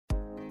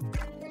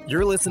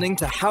You're listening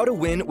to How to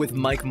Win with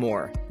Mike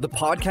Moore, the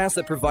podcast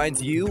that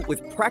provides you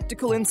with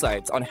practical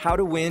insights on how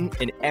to win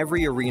in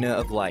every arena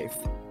of life.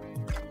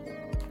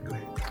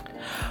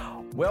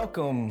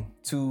 Welcome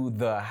to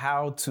the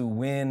How to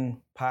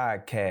Win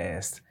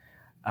podcast.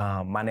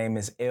 My name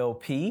is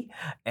LP,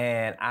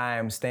 and I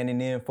am standing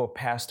in for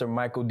Pastor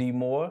Michael D.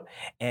 Moore,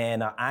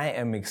 and I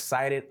am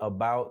excited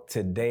about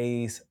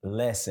today's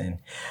lesson.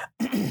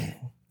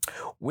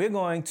 We're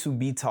going to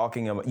be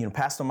talking about,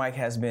 Pastor Mike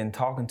has been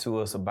talking to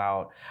us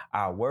about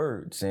our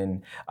words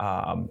and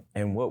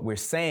what we're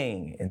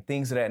saying and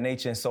things of that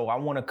nature. And so I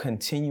want to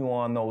continue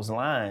on those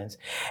lines.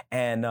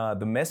 And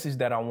the message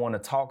that I want to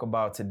talk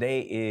about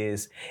today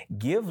is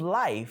give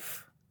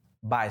life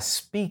by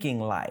speaking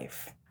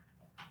life,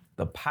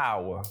 the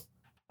power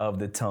of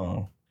the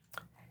tongue.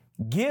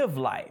 Give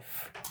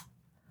life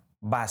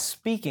by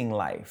speaking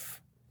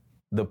life,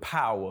 the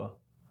power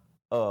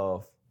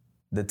of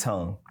the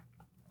tongue.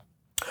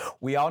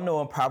 We all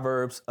know in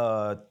Proverbs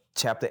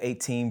chapter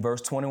 18, verse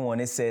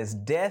 21, it says,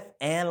 death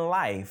and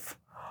life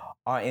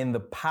are in the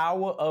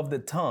power of the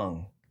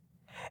tongue,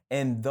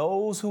 and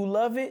those who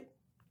love it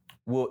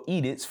will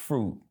eat its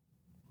fruit.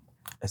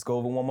 Let's go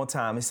over one more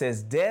time. It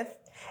says, death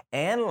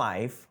and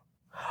life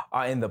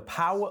are in the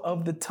power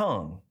of the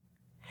tongue,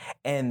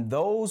 and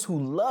those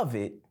who love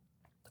it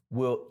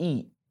will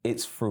eat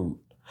its fruit.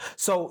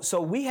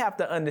 So we have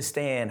to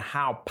understand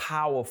how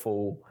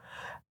powerful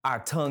our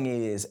tongue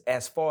is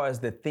as far as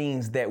the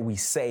things that we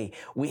say.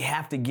 We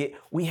have to get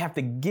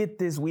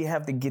this.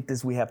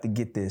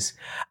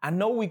 I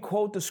know we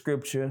quote the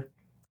scripture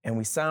and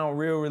we sound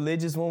real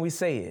religious when we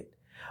say it,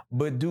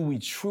 but do we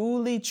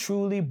truly,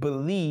 truly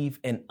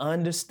believe and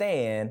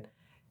understand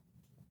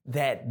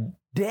that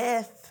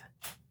death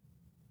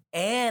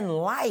and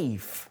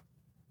life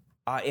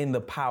are in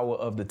the power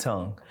of the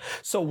tongue?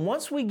 So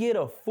once we get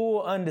a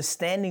full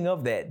understanding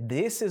of that,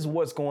 this is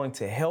what's going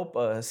to help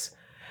us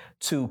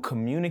to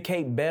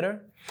communicate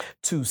better,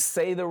 to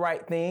say the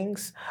right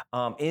things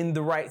in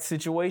the right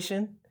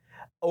situation,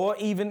 or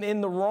even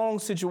in the wrong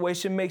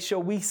situation, make sure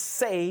we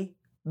say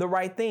the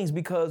right things,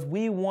 because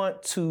we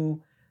want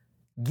to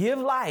give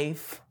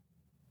life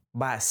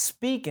by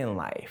speaking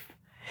life.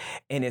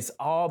 And it's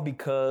all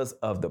because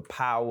of the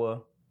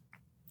power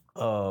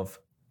of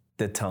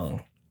the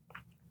tongue.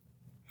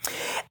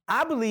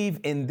 I believe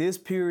in this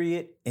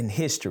period in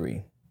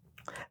history,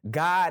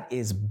 God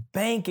is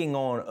banking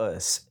on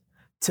us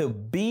to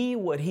be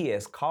what he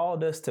has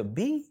called us to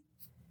be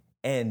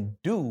and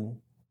do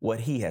what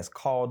he has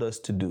called us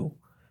to do.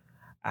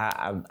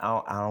 I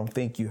don't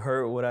think you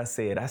heard what I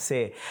said. I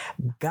said,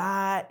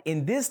 God,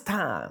 in this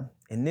time,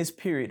 in this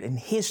period in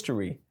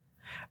history,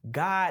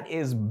 God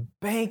is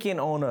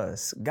banking on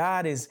us.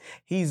 God is,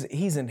 he's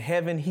in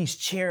heaven. He's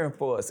cheering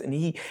for us. And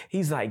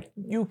he's like,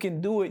 you can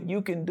do it.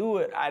 You can do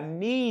it. I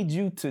need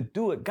you to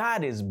do it.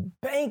 God is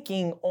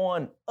banking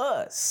on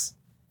us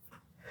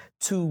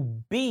to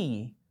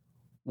be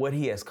what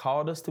he has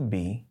called us to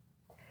be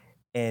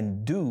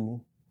and do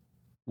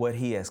what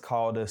he has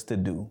called us to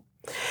do.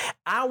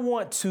 I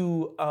want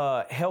to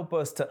help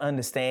us to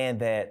understand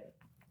that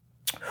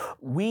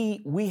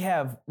we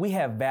have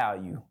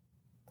value.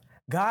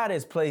 God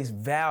has placed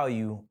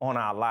value on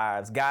our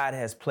lives. God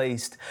has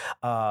placed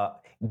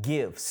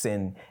gifts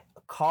and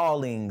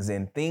callings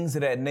and things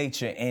of that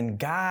nature. And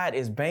God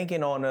is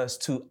banking on us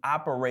to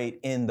operate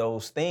in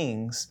those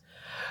things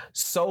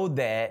so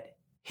that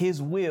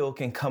his will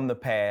can come to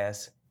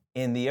pass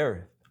in the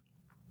earth.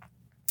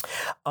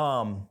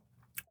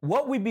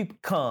 What we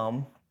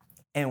become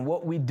and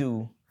what we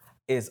do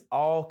is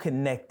all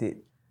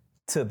connected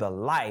to the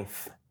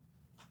life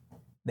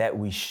that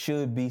we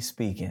should be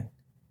speaking.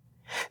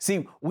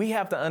 See, we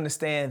have to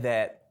understand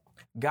that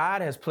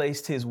God has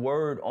placed his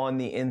word on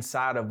the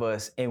inside of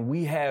us, and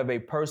we have a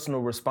personal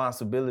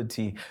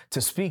responsibility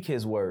to speak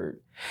his word.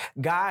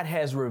 God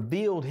has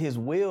revealed his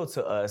will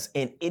to us,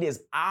 and it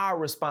is our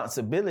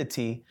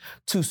responsibility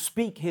to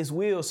speak his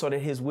will so that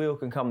his will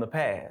can come to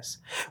pass.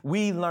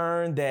 We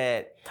learn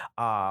that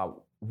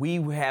we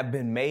have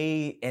been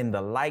made in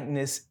the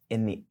likeness,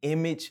 in the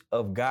image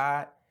of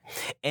God.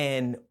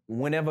 And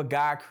whenever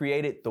God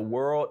created the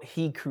world,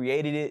 he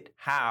created it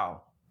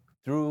how?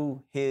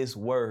 Through his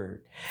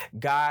word.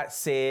 God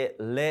said,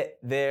 let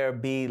there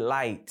be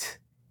light,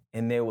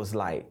 and there was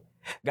light.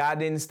 God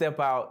didn't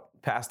step out.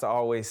 Pastor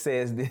always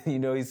says,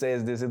 he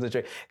says this in the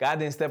church. God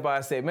didn't step out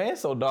and say, man,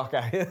 it's so dark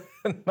out here.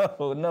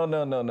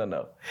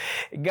 No.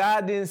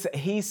 God didn't say,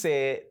 he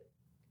said,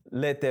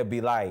 let there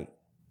be light,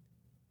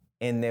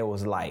 and there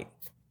was light.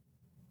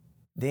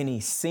 Then he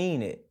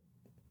seen it,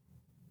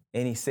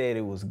 and he said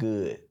it was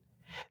good.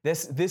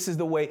 This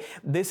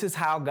is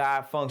how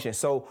God functions.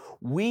 So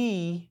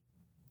we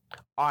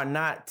are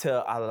not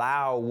to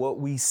allow what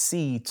we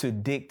see to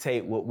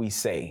dictate what we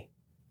say.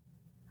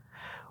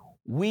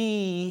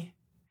 We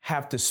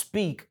have to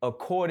speak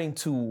according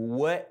to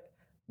what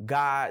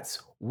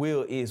God's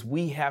will is.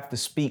 We have to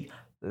speak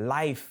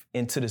life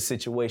into the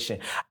situation.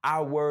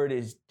 Our word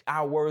is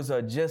our words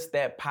are just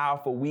that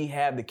powerful. We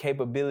have the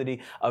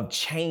capability of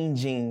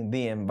changing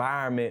the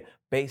environment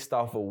based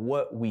off of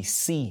what we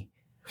see.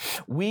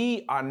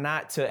 We are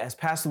not to, as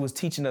Pastor was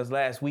teaching us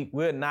last week,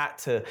 we're not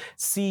to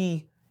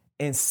see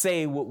and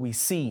say what we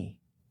see.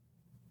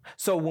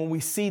 So when we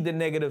see the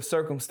negative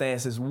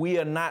circumstances, we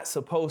are not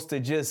supposed to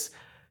just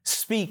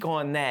speak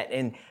on that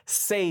and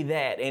say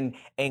that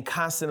and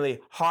constantly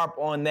harp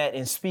on that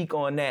and speak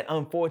on that.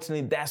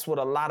 Unfortunately, that's what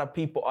a lot of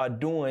people are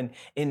doing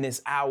in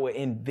this hour,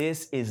 and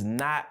this is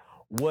not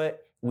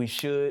what we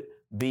should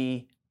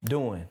be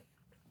doing.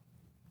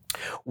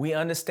 We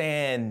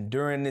understand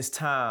during this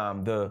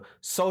time the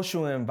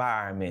social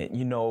environment,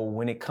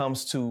 when it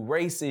comes to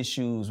race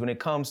issues, when it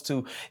comes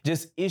to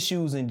just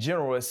issues in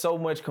general, there's so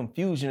much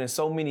confusion and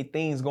so many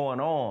things going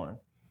on.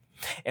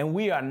 And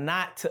we are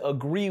not to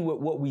agree with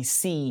what we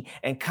see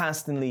and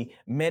constantly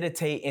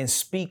meditate and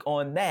speak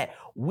on that.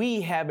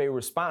 We have a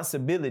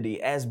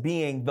responsibility as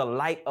being the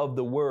light of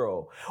the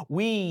world.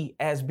 We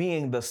as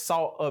being the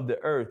salt of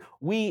the earth.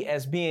 We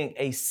as being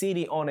a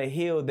city on a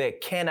hill that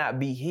cannot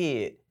be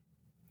hid.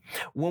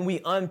 When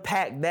we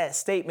unpack that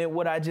statement,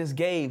 what I just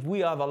gave,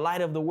 we are the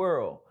light of the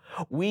world.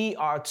 We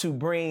are to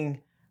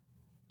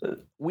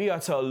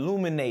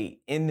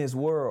illuminate in this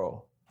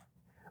world.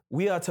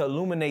 We are to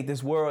illuminate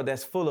this world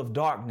that's full of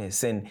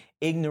darkness and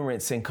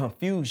ignorance and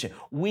confusion.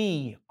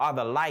 We are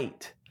the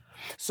light.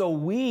 So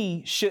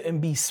we shouldn't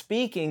be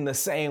speaking the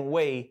same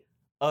way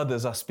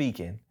others are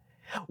speaking.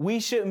 We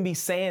shouldn't be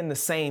saying the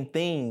same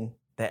thing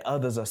that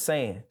others are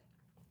saying.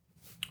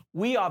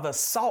 We are the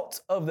salt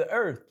of the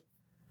earth.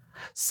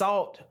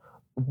 Salt,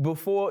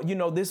 before,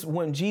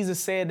 when Jesus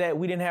said that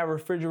we didn't have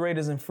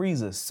refrigerators and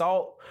freezers,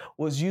 salt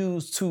was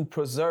used to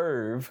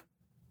preserve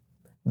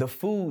the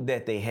food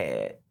that they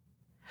had.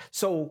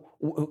 So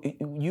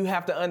you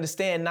have to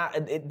understand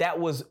that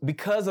was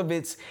because of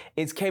its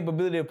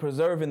capability of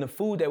preserving the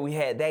food that we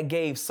had, that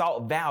gave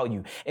salt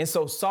value. And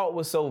so salt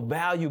was so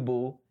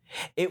valuable,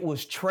 it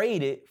was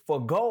traded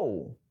for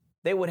gold.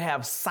 They would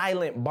have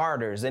silent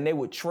barters and they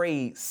would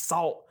trade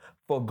salt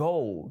for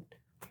gold.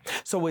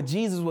 So what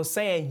Jesus was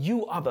saying,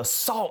 you are the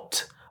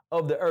salt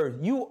of the earth.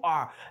 You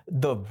are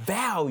the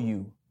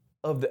value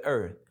of the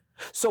earth.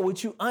 So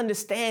with you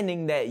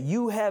understanding that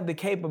you have the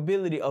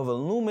capability of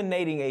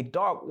illuminating a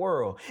dark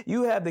world,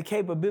 you have the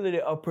capability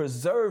of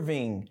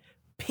preserving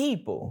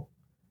people,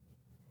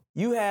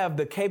 you have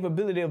the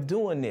capability of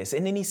doing this.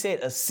 And then he said,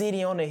 a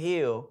city on a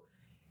hill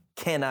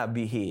cannot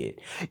be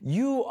hid.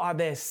 You are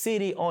that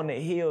city on the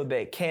hill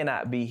that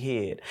cannot be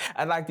hid.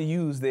 I'd like to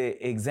use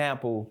the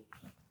example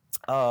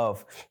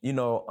of,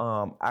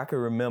 I can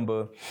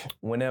remember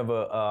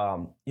whenever,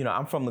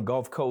 I'm from the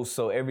Gulf Coast,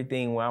 so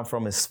everything where I'm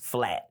from is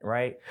flat,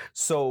 right?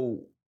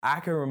 So I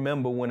can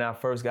remember when I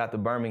first got to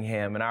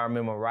Birmingham, and I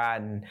remember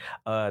riding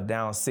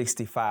down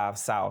 65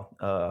 South,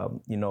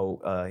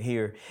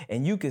 here,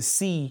 and you could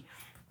see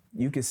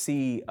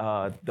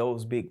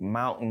those big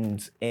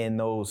mountains and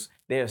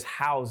there's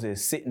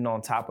houses sitting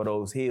on top of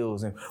those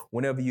hills, and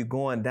whenever you're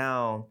going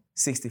down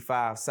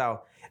 65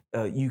 South,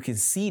 you can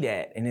see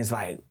that, and it's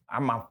like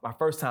my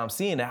first time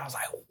seeing that, I was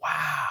like,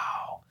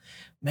 wow,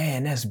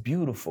 man, that's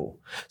beautiful.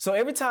 So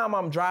every time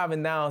I'm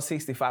driving down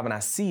 65 and I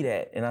see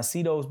that, and I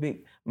see those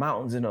big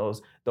mountains and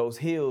those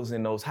hills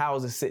and those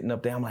houses sitting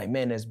up there, I'm like,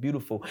 man, that's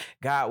beautiful.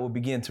 God will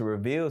begin to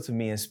reveal to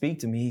me and speak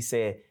to me. He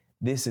said,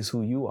 this is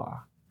who you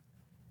are.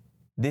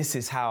 This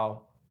is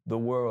how the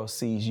world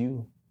sees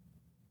you.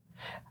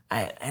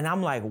 And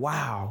I'm like,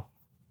 wow.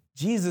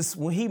 Jesus,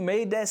 when he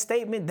made that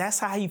statement, that's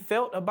how he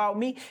felt about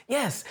me.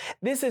 Yes,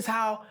 this is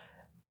how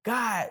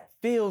God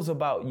feels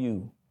about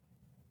you.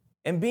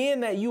 And being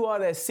that you are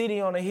that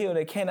city on a hill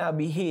that cannot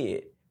be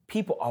hid,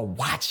 people are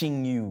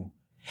watching you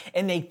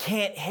and they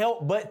can't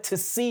help but to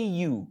see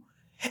you.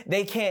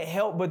 They can't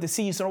help but to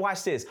see you. So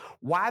watch this.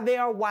 While they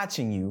are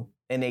watching you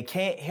and they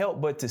can't help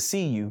but to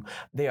see you,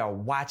 they are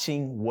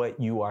watching what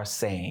you are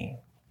saying.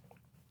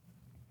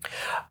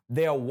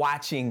 They're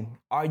watching,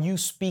 are you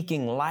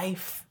speaking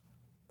life?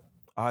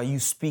 Are you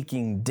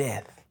speaking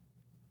death?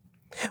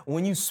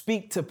 When you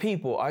speak to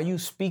people, are you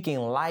speaking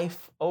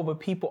life over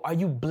people? Are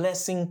you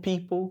blessing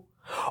people,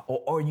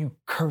 or are you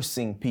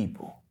cursing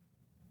people?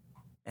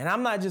 And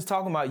I'm not just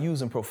talking about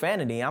using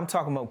profanity. I'm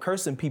talking about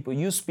cursing people.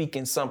 You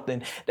speaking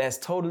something that's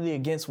totally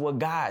against what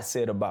God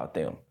said about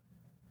them.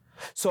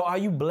 So are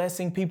you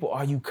blessing people?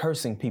 Are you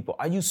cursing people?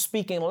 Are you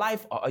speaking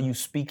life, or are you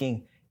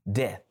speaking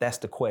death? That's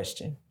the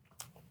question.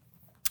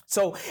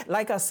 So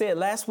like I said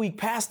last week,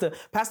 Pastor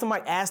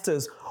Mike asked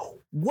us,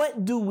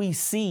 what do we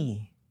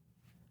see?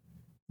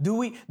 Do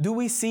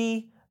we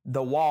see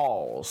the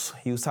walls?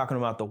 He was talking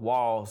about the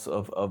walls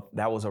of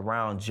that was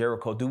around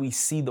Jericho. Do we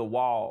see the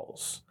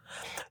walls?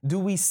 Do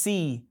we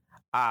see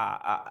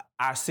our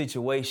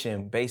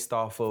situation based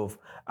off of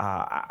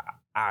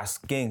our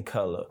skin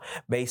color,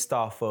 based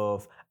off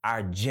of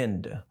our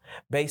gender,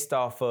 based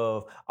off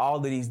of all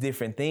of these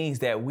different things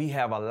that we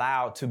have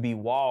allowed to be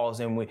walls?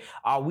 And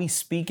are we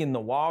speaking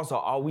the walls, or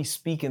are we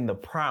speaking the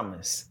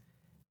promise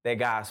that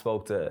God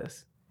spoke to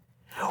us?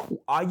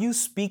 Are you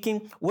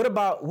speaking? What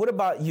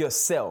about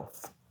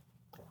yourself?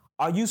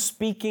 Are you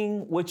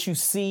speaking what you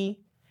see?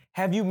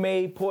 Have you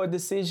made poor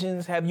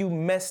decisions? Have you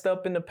messed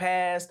up in the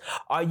past?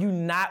 Are you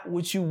not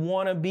what you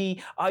want to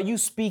be? Are you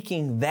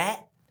speaking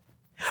that?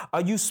 Are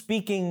you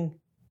speaking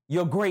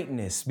your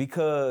greatness?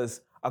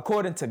 Because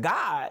according to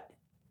God,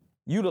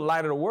 you the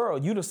light of the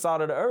world. You the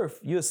salt of the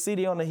earth. You're a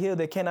city on the hill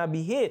that cannot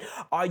be hid.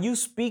 Are you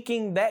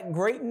speaking that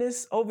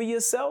greatness over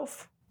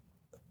yourself?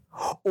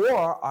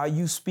 Or are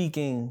you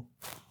speaking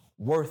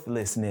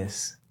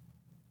worthlessness?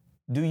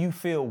 Do you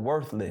feel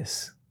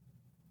worthless?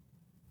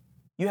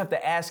 You have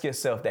to ask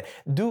yourself that.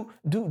 Do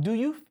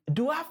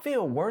I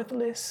feel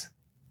worthless?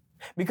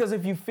 Because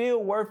if you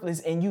feel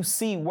worthless and you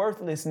see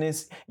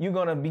worthlessness, you're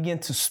going to begin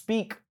to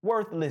speak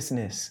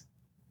worthlessness.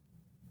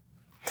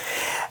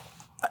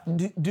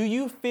 Do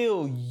you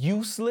feel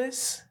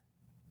useless?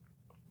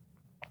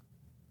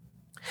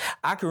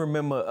 I can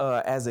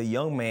remember as a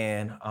young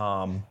man,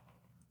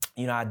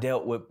 I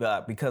dealt with,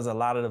 because a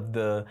lot of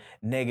the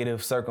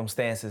negative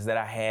circumstances that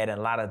I had and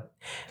a lot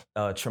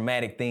of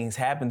traumatic things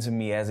happened to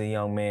me as a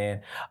young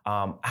man,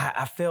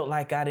 I felt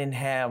like I didn't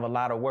have a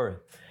lot of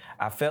worth.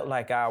 I felt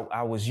like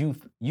I was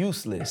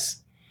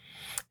useless.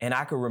 And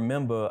I could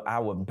remember I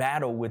would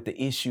battle with the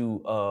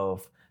issue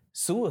of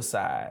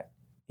suicide,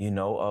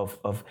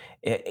 of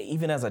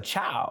even as a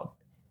child.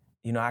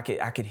 I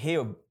could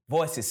hear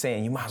voices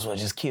saying, you might as well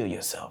just kill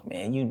yourself,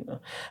 man.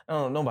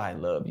 Nobody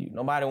love you.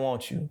 Nobody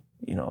wants you,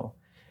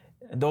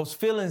 Those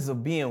feelings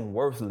of being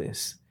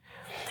worthless.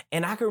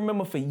 And I can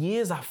remember for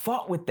years I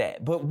fought with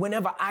that. But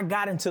whenever I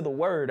got into the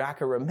word, I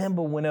can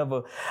remember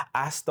whenever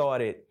I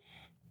started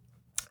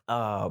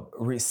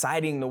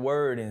reciting the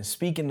word and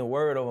speaking the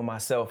word over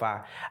myself.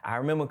 I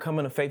remember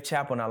coming to Faith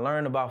Chapel and I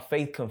learned about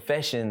faith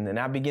confession and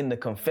I began to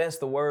confess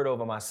the word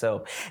over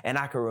myself. And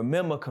I can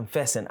remember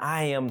confessing,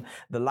 I am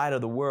the light of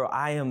the world.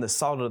 I am the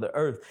salt of the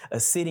earth, a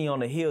city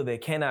on a hill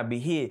that cannot be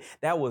hid.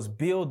 That was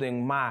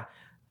building my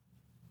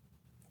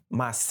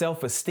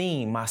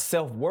self-esteem, my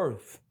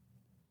self-worth.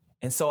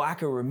 And so I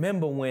can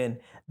remember when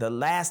the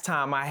last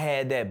time I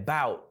had that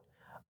bout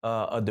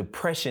of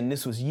depression,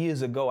 this was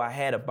years ago, I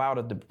had a bout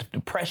of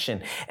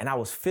depression and I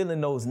was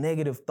feeling those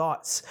negative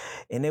thoughts.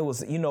 And it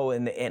was,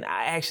 and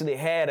I actually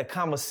had a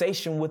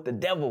conversation with the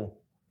devil.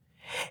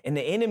 And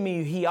the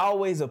enemy, he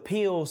always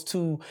appeals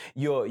to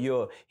your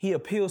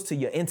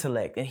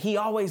intellect, and he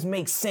always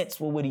makes sense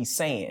with what he's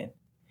saying,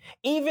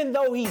 even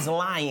though he's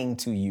lying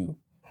to you.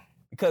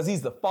 Because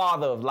he's the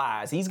father of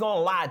lies. He's going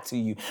to lie to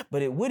you.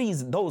 But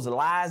those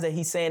lies that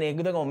he's saying,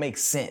 they're going to make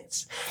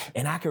sense.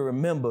 And I can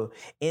remember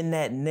in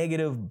that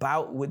negative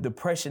bout with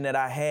depression that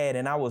I had,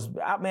 and I was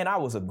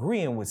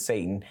agreeing with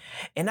Satan.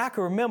 And I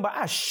can remember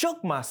I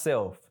shook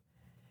myself.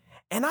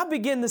 And I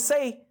began to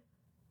say,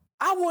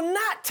 I will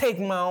not take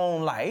my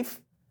own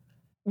life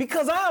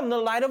because I'm the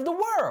light of the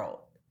world.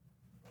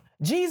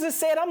 Jesus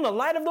said, I'm the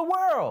light of the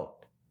world.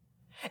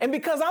 And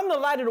because I'm the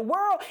light of the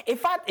world,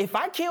 if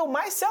I kill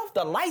myself,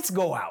 the lights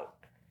go out.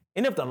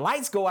 And if the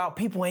lights go out,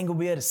 people ain't gonna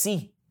be able to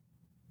see.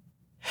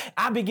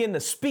 I began to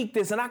speak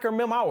this, and I can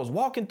remember I was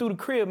walking through the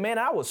crib, man.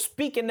 I was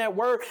speaking that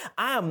word.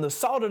 I am the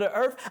salt of the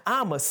earth.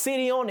 I'm a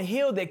city on the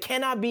hill that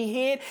cannot be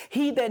hid.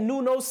 He that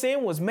knew no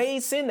sin was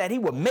made sin, that he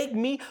would make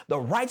me the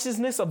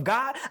righteousness of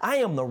God. I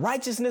am the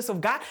righteousness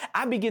of God.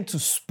 I began to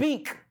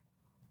speak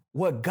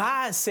what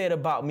God said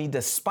about me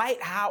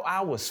despite how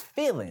I was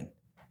feeling.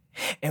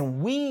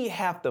 And we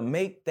have to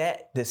make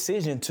that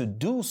decision to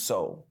do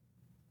so.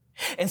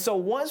 And so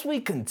once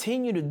we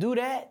continue to do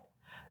that,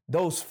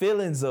 those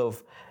feelings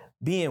of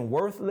being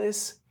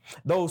worthless,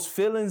 those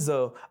feelings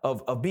of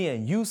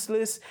being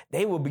useless,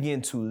 they will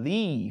begin to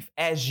leave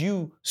as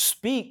you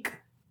speak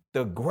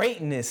the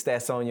greatness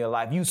that's on your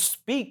life. You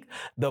speak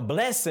the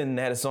blessing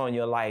that is on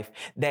your life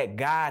that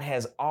God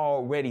has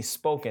already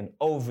spoken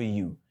over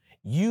you.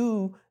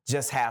 You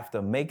just have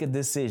to make a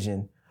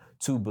decision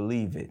to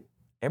believe it.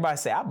 Everybody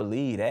say, I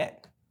believe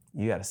that.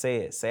 You got to say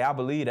it. Say, I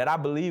believe that. I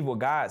believe what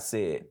God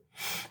said.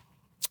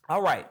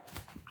 All right.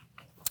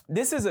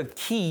 This is a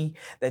key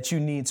that you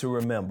need to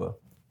remember.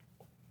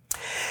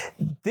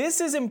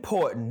 This is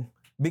important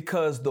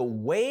because the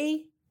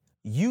way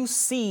you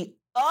see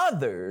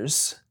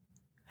others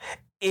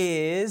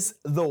is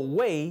the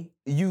way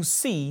you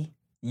see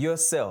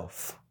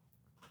yourself.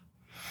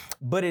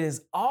 But it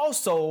is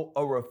also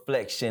a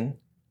reflection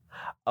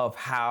of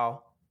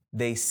how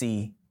they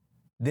see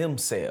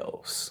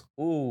themselves.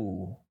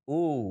 Ooh.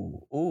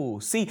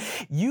 See,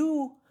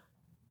 you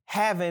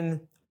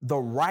having the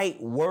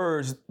right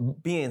words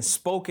being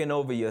spoken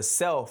over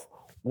yourself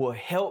will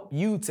help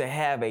you to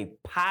have a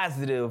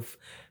positive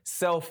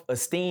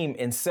self-esteem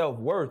and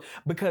self-worth.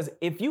 Because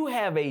if you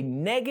have a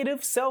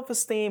negative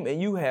self-esteem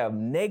and you have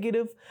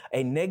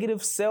a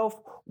negative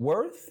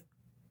self-worth,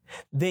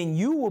 then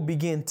you will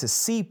begin to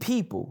see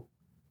people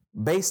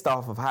based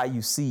off of how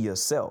you see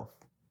yourself.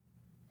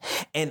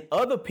 And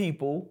other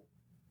people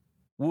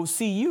will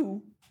see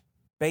you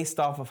based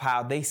off of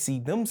how they see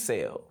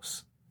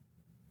themselves.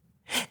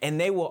 And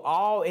they will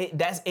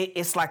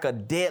it's like a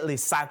deadly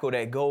cycle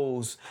that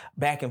goes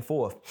back and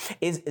forth.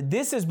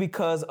 This is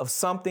because of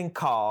something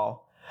called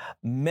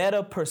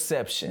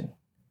meta-perception.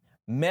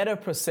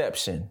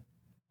 Meta-perception.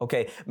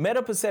 Okay,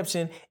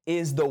 meta-perception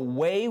is the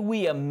way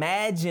we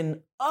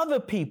imagine other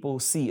people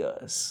see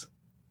us.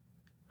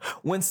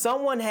 When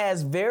someone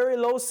has very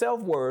low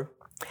self-worth,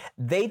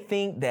 they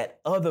think that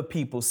other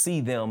people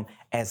see them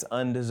as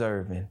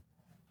undeserving.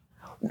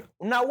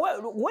 Now, where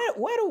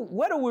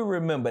do we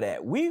remember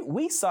that?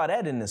 We saw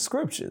that in the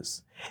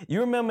scriptures. You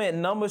remember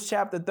in Numbers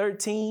chapter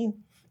 13,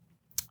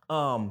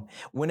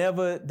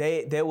 whenever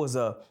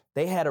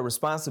they had a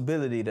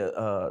responsibility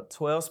to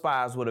 12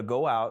 spies were to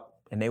go out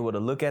and they were to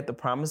look at the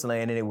promised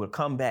land and they would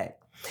come back.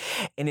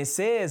 And it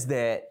says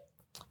that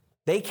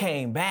they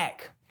came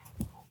back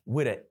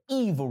with an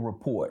evil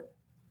report.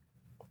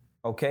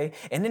 Okay.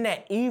 And in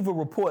that evil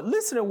report,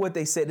 listen to what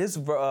they said. This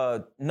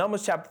is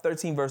Numbers chapter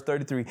 13, verse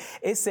 33.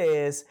 It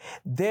says,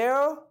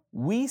 there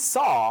we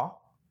saw,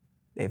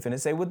 they finna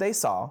say what they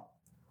saw.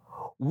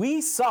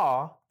 We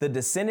saw the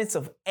descendants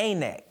of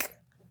Anak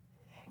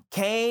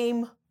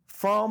came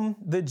from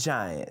the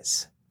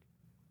giants,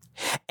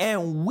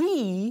 and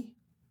we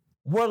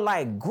were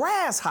like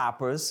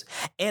grasshoppers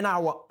in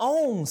our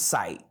own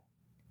sight.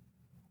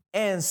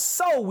 And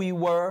so we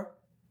were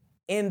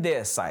in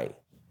their sight.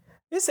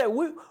 It said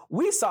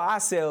we saw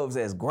ourselves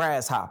as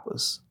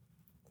grasshoppers.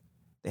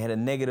 They had a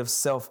negative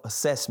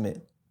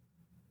self-assessment.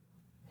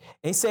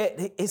 It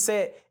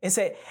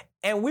said,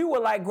 and we were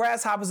like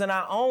grasshoppers in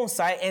our own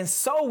sight, and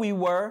so we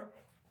were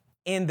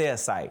in their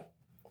sight.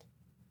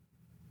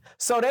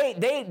 So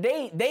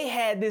they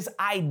had this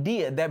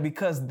idea that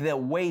because the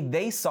way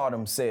they saw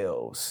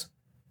themselves,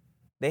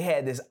 they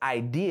had this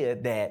idea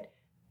that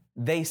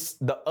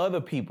the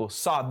other people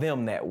saw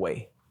them that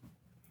way.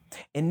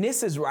 And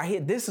this is right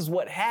here. This is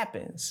what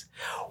happens.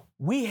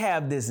 We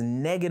have this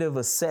negative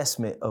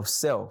assessment of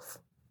self,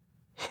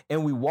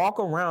 and we walk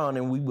around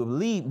and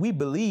we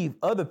believe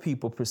other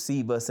people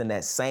perceive us in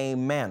that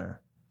same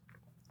manner.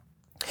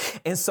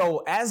 And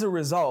so as a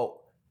result,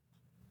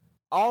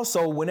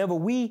 also, whenever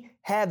we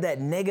have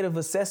that negative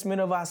assessment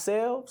of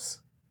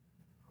ourselves,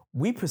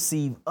 we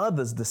perceive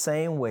others the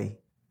same way.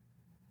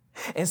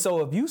 And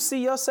so if you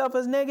see yourself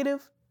as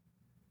negative,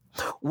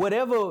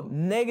 whatever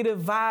negative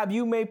vibe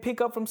you may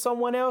pick up from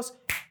someone else,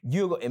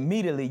 you're going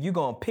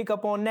to pick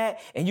up on that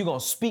and you're going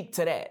to speak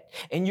to that.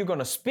 And you're going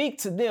to speak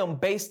to them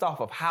based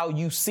off of how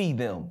you see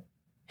them.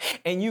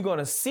 And you're going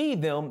to see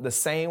them the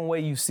same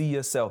way you see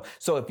yourself.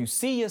 So if you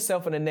see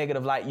yourself in a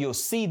negative light, you'll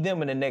see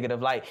them in a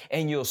negative light,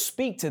 and you'll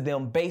speak to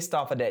them based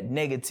off of that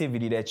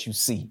negativity that you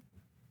see.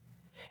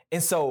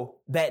 And so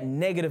that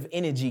negative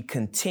energy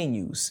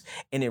continues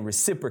and it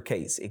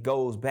reciprocates. It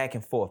goes back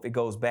and forth. It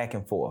goes back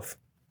and forth.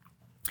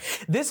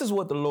 This is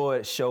what the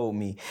Lord showed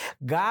me.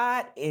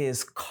 God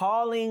is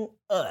calling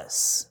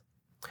us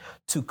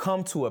to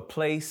come to a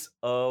place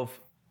of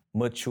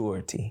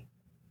maturity.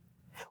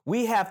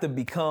 We have to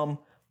become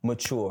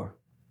mature.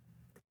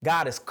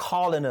 God is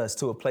calling us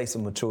to a place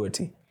of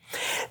maturity.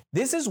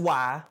 This is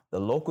why the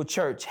local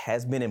church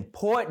has been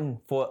important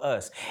for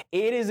us.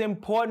 It is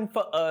important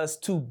for us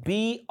to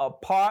be a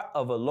part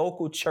of a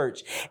local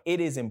church.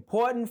 It is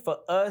important for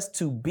us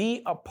to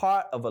be a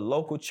part of a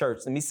local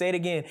church. Let me say it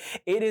again.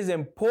 It is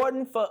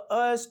important for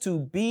us to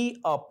be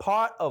a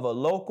part of a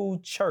local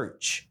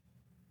church.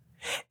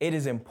 It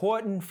is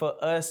important for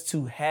us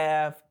to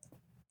have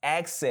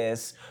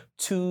access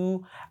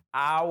to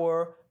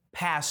our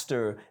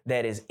pastor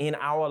that is in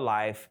our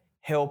life,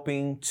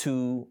 helping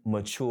to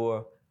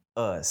mature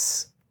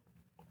us.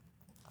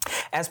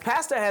 As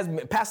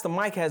Pastor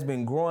Mike has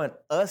been growing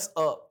us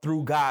up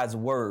through God's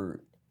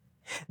word,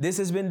 this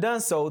has been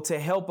done so to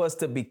help us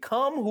to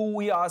become who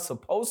we are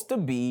supposed to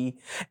be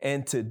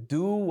and to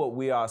do what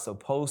we are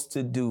supposed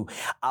to do.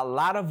 A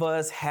lot of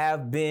us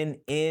have been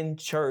in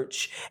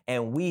church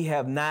and we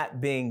have not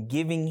been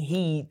giving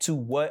heed to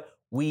what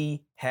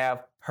we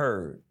have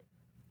heard.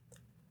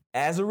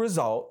 As a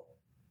result,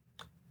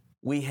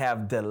 we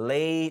have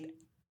delayed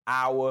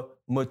our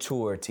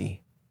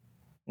maturity.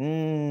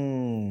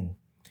 There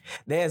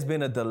has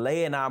been a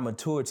delay in our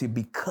maturity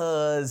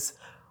because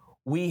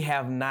we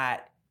have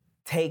not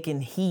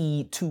taken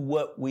heed to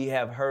what we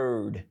have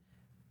heard.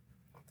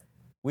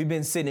 We've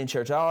been sitting in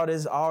church all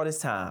this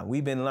time.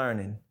 We've been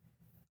learning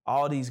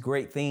all these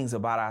great things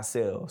about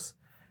ourselves.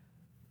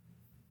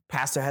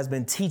 Pastor has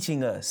been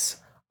teaching us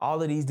all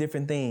of these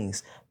different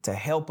things to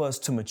help us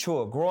to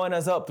mature, growing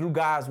us up through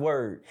God's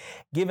word,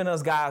 giving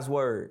us God's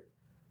word.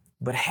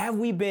 But have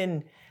we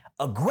been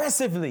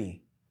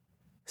aggressively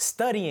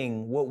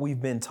studying what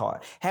we've been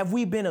taught? Have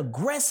we been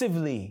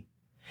aggressively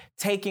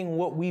taking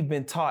what we've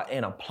been taught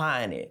and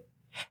applying it?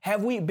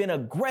 Have we been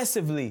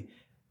aggressively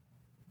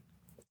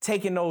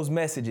taking those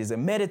messages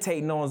and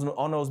meditating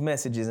on those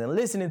messages and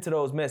listening to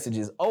those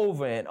messages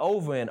over and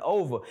over and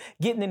over,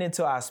 getting it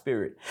into our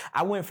spirit?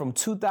 I went from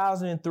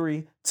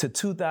 2003 to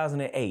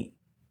 2008.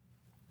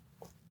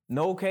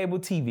 No cable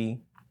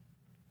TV.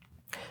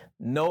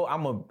 No,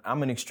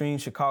 I'm an extreme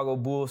Chicago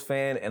Bulls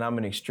fan and I'm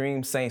an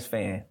extreme Saints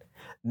fan.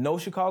 No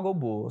Chicago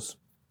Bulls,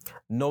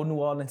 no New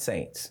Orleans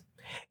Saints.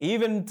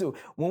 Even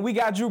when we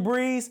got Drew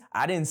Brees,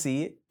 I didn't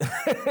see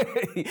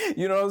it.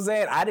 You know what I'm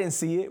saying? I didn't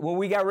see it. When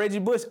we got Reggie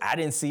Bush, I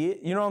didn't see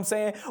it. You know what I'm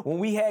saying? When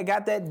we had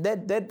got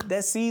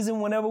that season,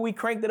 whenever we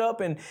cranked it up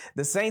and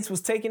the Saints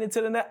was taking it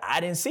to the net, I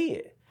didn't see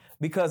it.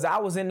 Because I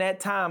was in that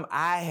time,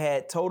 I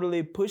had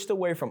totally pushed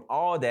away from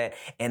all that,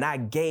 and I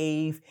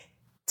gave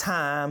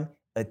time,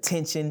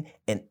 attention,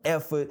 and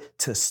effort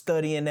to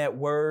studying that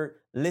word,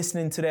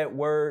 listening to that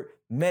word,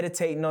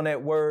 meditating on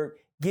that word,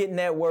 getting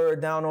that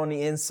word down on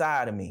the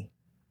inside of me.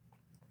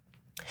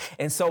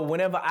 And so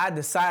whenever I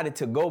decided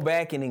to go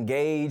back and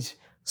engage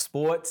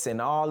sports and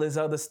all this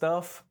other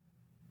stuff,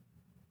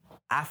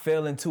 I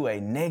fell into a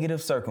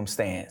negative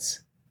circumstance.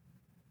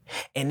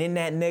 And in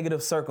that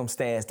negative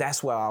circumstance,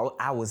 that's where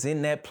I was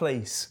in that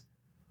place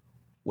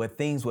where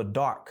things were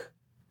dark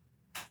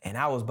and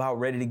I was about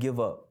ready to give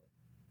up.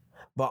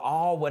 But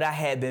all what I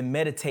had been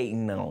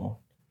meditating on,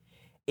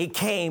 it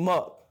came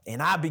up. And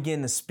I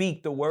began to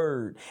speak the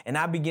word, and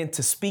I began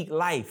to speak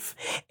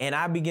life, and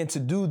I began to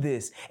do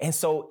this. And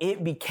so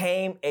it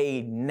became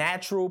a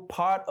natural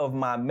part of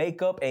my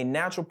makeup, a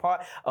natural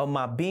part of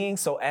my being.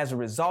 So as a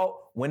result,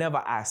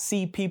 whenever I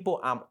see people,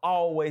 I'm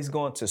always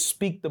going to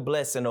speak the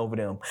blessing over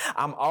them.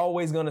 I'm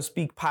always going to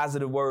speak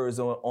positive words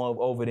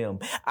over them.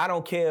 I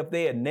don't care if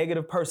they're a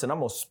negative person. I'm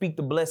going to speak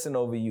the blessing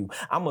over you.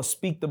 I'm going to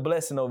speak the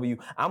blessing over you.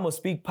 I'm going to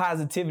speak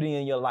positivity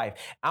in your life.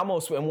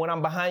 And when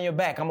I'm behind your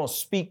back, I'm going to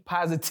speak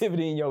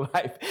positivity in your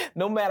life.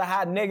 No matter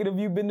how negative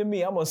you've been to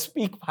me, I'm going to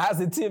speak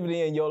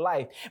positivity in your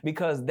life,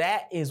 because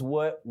that is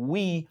what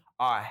we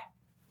are.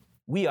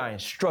 We are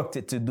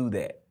instructed to do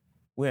that.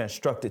 We're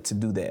instructed to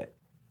do that.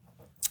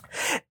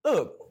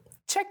 Look,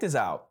 check this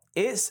out.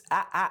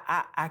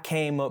 I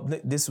came up,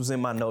 this was in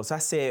my notes. I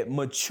said,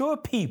 mature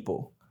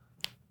people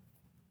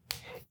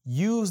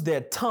use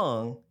their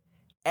tongue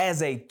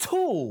as a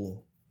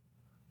tool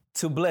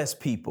to bless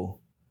people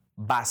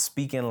by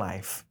speaking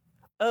life.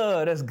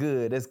 Oh, that's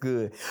good. That's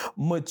good.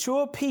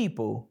 Mature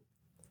people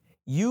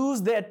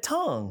use their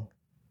tongue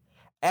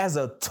as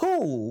a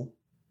tool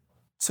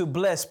to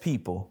bless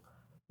people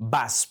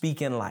by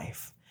speaking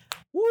life.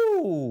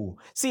 Woo!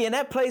 See, in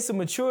that place of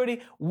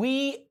maturity,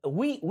 we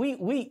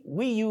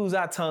use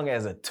our tongue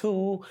as a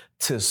tool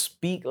to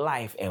speak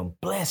life and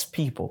bless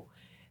people.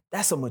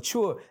 That's a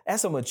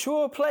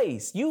mature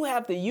place. You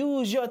have to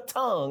use your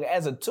tongue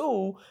as a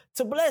tool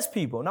to bless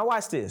people. Now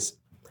watch this.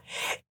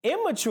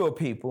 Immature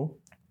people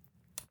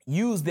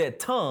use their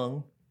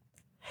tongue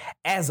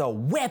as a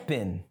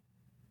weapon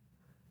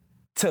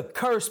to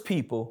curse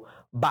people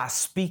by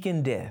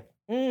speaking death.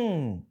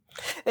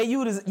 They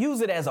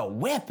use it as a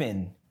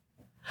weapon.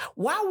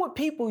 Why would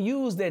people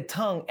use their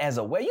tongue as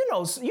a weapon? You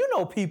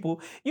know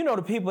people,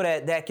 the people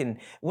that can,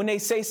 when they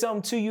say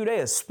something to you,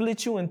 they'll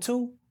split you in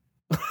two.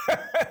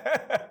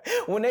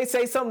 When they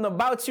say something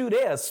about you,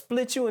 they'll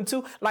split you in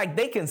two. Like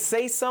they can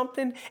say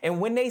something,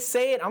 and when they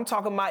say it, I'm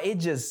talking about it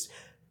just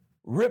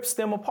rips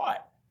them apart.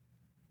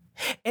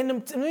 And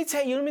let me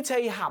tell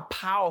you how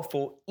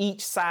powerful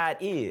each side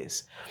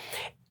is.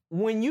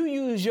 When you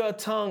use your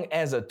tongue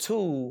as a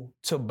tool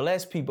to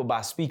bless people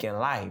by speaking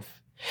life,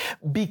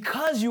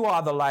 because you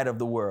are the light of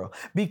the world,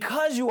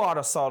 because you are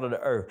the salt of the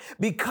earth,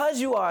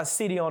 because you are a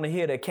city on a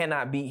hill that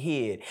cannot be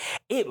hid,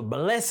 it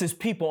blesses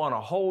people on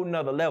a whole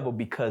nother level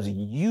because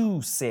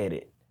you said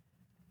it.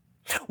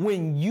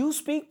 When you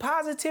speak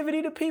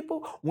positivity to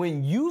people,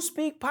 when you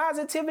speak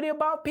positivity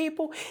about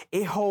people,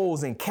 it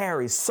holds and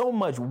carries so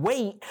much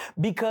weight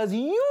because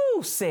you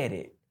said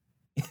it.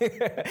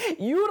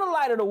 You the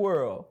light of the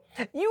world.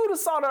 You the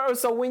salt of the earth.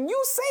 So when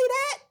you say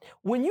that,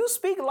 when you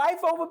speak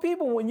life over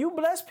people, when you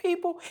bless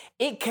people,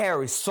 it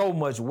carries so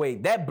much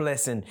weight. That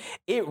blessing,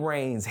 it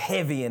rains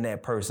heavy in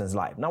that person's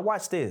life. Now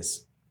watch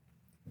this.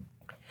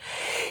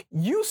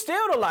 You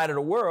still the light of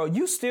the world.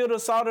 You still the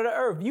salt of the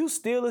earth. You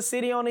still a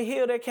city on a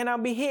hill that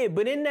cannot be hid.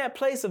 But in that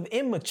place of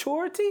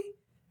immaturity,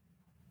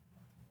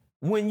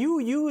 when you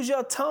use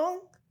your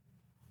tongue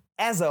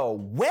as a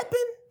weapon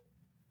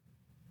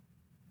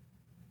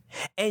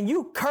and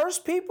you curse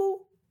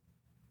people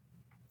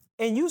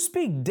and you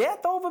speak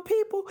death over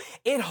people,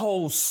 it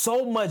holds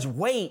so much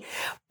weight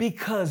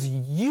because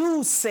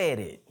you said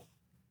it.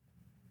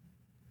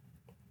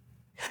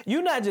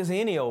 You're not just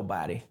any old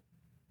body.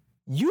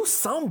 You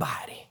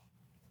somebody.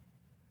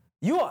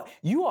 You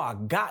are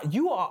God.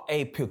 You are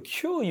a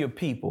peculiar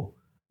people.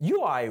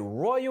 You are a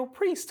royal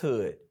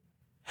priesthood.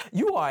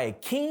 You are a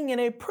king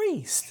and a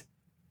priest.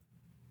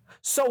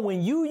 So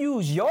when you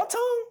use your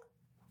tongue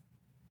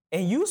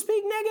and you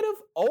speak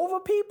negative over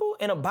people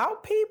and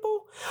about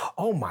people,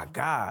 oh my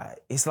God,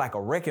 it's like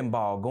a wrecking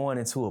ball going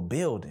into a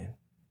building.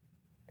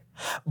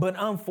 But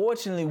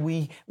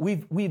unfortunately,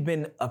 we've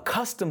been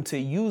accustomed to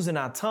using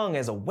our tongue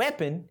as a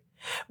weapon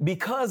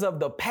because of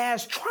the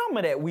past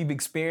trauma that we've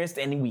experienced,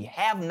 and we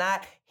have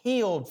not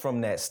healed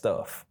from that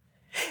stuff.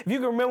 If you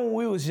can remember when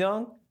we was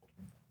young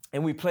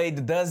and we played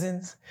the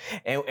dozens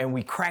and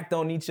we cracked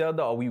on each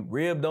other, or we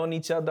ribbed on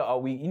each other, or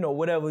we,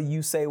 whatever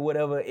you say,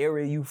 whatever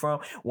area you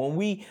from, when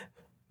we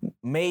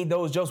made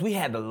those jokes, we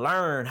had to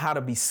learn how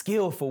to be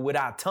skillful with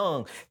our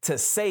tongue to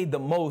say the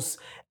most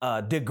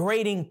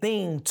degrading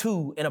thing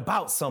to and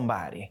about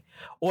somebody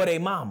or their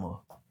mama.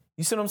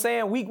 You see what I'm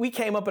saying? We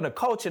came up in a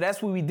culture,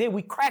 that's what we did.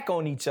 We crack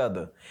on each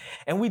other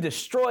and we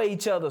destroy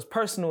each other's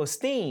personal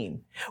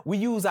esteem. We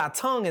use our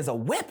tongue as a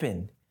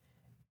weapon.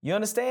 You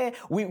understand?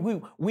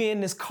 We in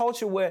this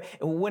culture where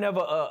whenever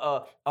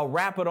a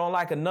rapper don't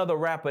like another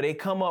rapper, they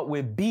come up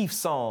with beef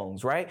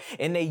songs, right?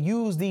 And they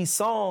use these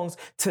songs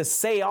to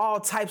say all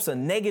types of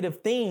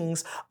negative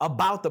things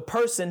about the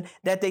person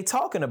that they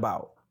talking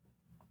about.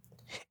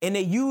 And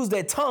they use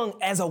their tongue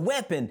as a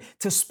weapon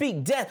to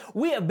speak death.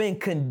 We have been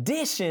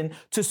conditioned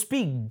to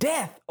speak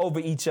death over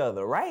each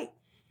other, right?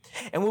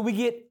 And when we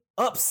get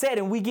upset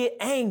and we get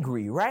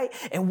angry, right?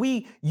 And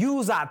we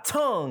use our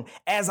tongue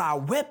as our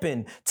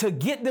weapon to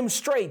get them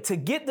straight, to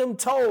get them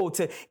told,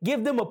 to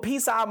give them a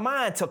piece of our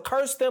mind, to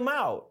curse them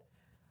out.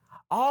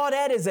 All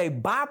that is a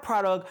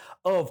byproduct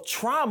of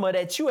trauma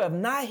that you have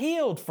not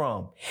healed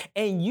from.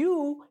 And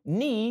you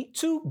need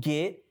to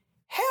get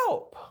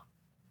help.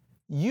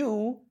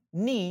 You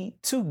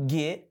need to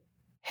get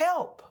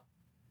help.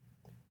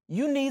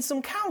 You need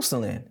some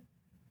counseling.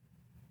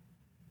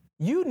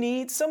 You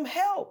need some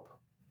help.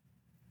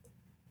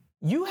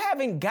 You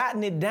haven't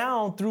gotten it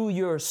down through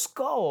your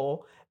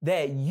skull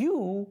that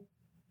you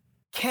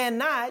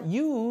cannot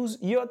use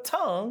your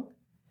tongue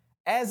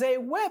as a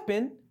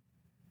weapon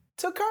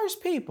to curse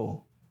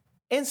people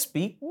and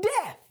speak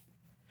death.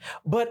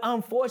 But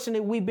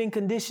unfortunately, we've been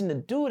conditioned to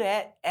do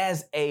that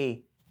as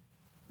a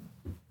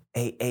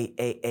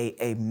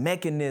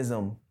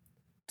mechanism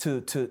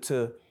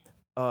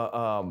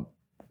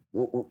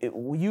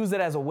we use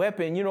it as a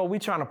weapon. You know, we're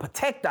trying to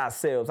protect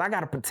ourselves. I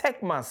got to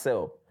protect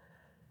myself.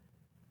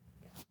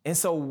 And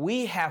so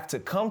we have to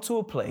come to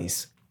a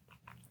place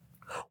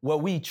where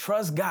we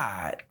trust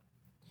God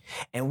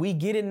and we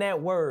get in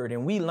that word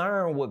and we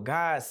learn what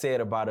God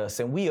said about us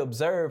and we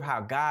observe how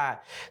God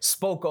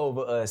spoke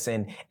over us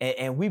and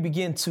we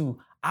begin to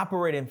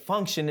operate and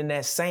function in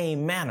that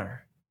same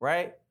manner,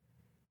 right?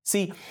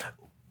 See,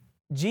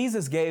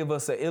 Jesus gave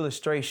us an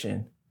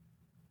illustration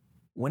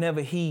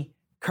whenever he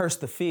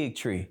cursed the fig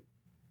tree.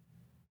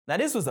 Now,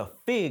 this was a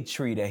fig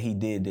tree that he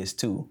did this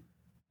to.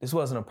 This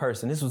wasn't a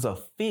person. This was a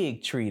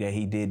fig tree that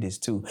he did this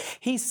to.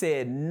 He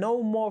said,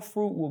 no more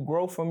fruit will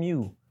grow from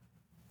you.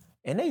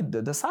 And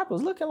the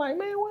disciples looking like,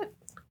 man, what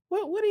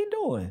are you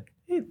doing?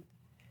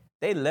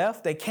 They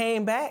left. They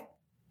came back.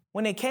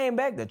 When they came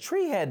back, the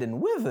tree hadn't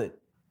withered.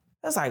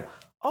 That's like,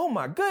 oh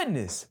my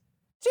goodness.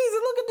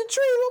 Jesus, look at the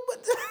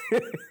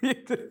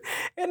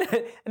tree.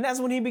 And that's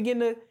when he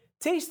began to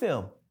teach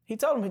them. He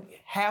told them,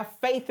 have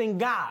faith in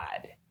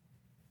God.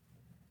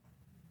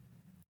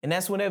 And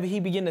that's whenever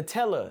he began to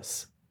tell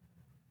us,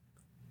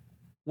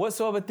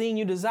 whatsoever thing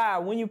you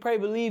desire, when you pray,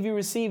 believe you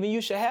receive, and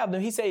you shall have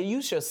them. He said,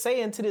 you shall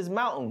say unto this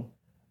mountain,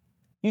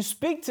 you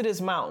speak to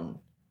this mountain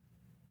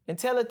and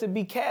tell it to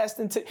be cast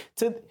into,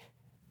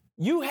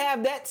 you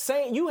have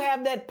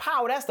that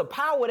power. That's the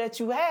power that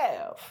you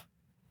have.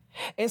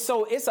 And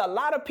so it's a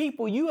lot of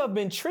people, you have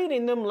been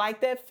treating them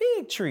like that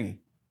fig tree.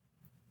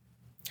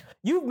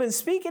 You've been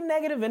speaking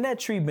negative and that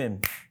tree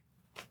been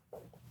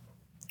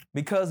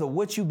because of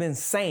what you've been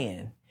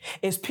saying.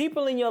 It's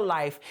people in your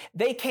life,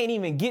 they can't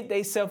even get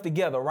themselves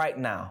together right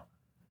now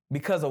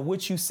because of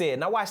what you said.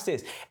 Now watch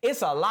this.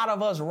 It's a lot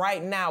of us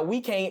right now.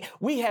 We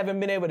haven't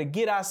been able to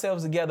get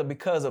ourselves together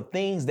because of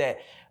things that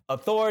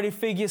authority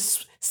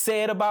figures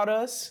said about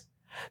us,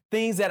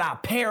 things that our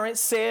parents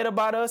said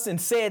about us and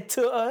said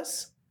to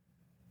us.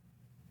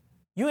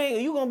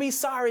 You gonna be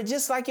sorry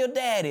just like your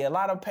daddy. A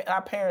lot of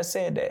our parents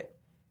said that.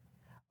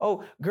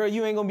 Oh, girl,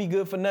 you ain't gonna be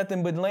good for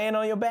nothing but laying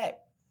on your back.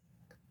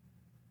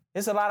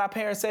 It's a lot of our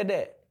parents said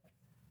that.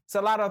 It's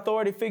a lot of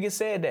authority figures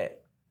said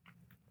that.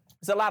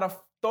 It's a lot of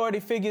authority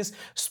figures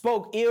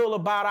spoke ill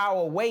about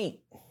our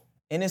weight.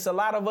 And it's a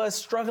lot of us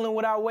struggling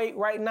with our weight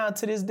right now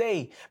to this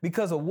day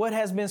because of what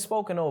has been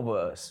spoken over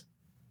us.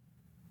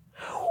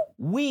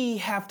 We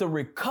have to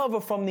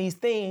recover from these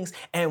things.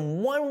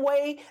 And one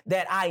way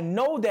that I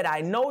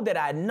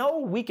know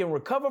we can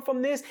recover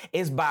from this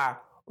is by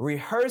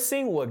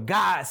rehearsing what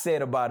God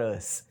said about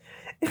us.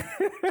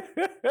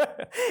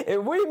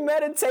 If we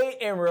meditate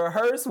and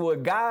rehearse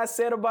what God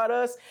said about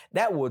us,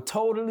 that will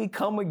totally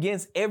come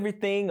against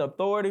everything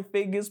authority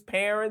figures,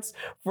 parents,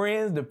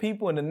 friends, the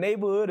people in the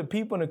neighborhood, the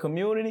people in the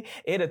community.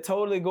 It'll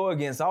totally go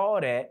against all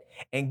that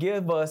and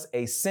give us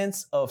a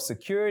sense of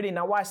security.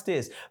 Now watch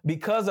this.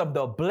 Because of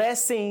the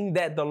blessing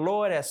that the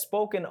Lord has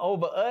spoken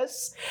over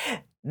us,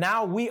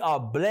 now we are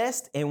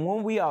blessed. And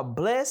when we are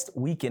blessed,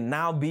 we can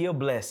now be a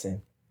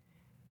blessing.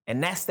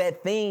 And that's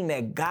that thing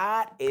that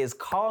God is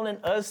calling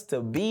us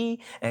to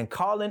be and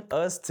calling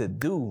us to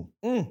do.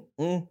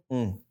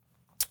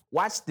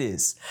 Watch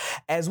this.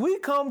 As we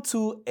come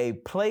to a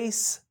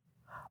place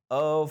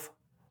of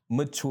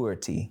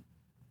maturity,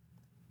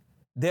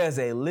 there's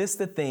a list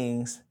of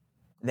things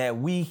that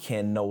we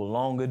can no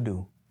longer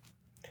do.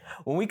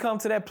 When we come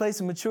to that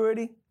place of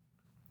maturity,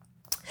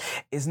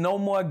 it's no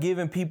more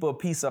giving people a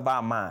piece of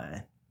our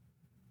mind.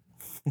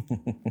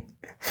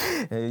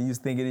 And you was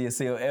thinking to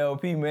yourself,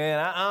 LP,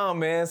 man,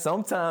 man,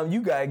 sometimes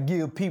you gotta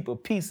give people a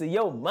piece of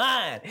your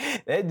mind.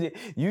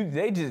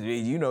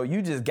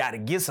 You just gotta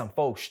get some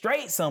folks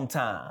straight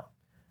sometime.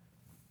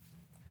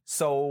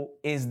 So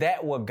is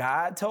that what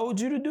God told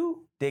you to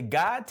do? Did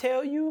God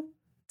tell you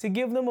to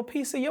give them a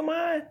piece of your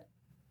mind?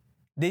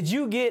 Did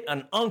you get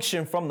an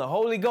unction from the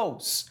Holy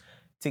Ghost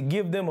to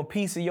give them a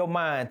piece of your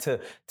mind, to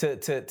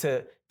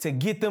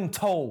get them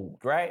told,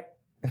 right?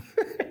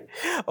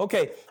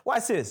 Okay,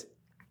 watch this.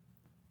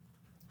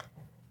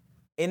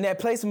 In that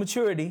place of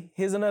maturity,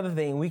 here's another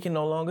thing we can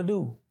no longer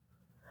do.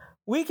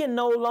 We can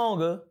no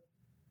longer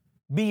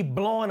be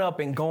blowing up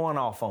and going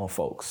off on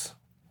folks.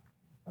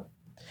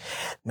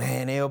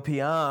 Man,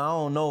 LP, I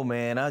don't know,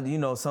 man.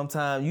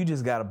 Sometimes you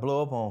just gotta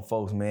blow up on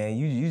folks, man.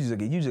 You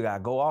just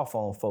gotta go off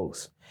on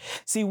folks.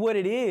 See, what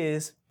it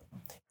is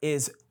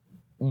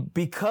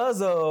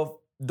because of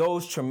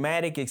those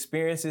traumatic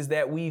experiences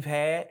that we've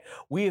had,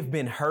 we have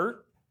been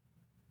hurt.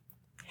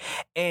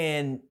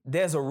 And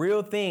there's a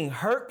real thing,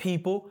 hurt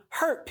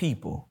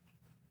people.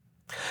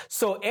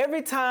 So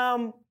every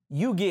time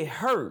you get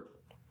hurt,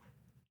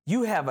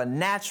 you have a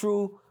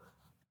natural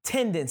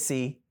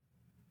tendency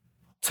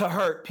to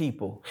hurt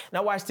people.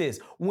 Now watch this.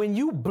 When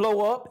you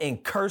blow up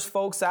and curse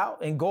folks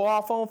out and go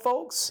off on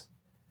folks,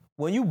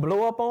 when you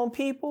blow up on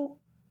people,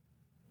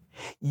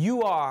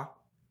 you are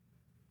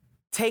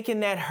taking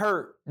that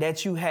hurt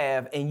that you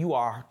have and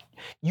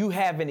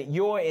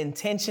your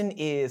intention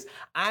is,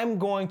 I'm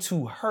going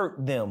to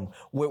hurt them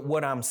with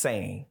what I'm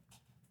saying.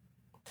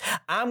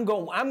 I'm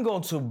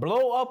going to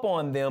blow up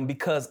on them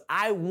because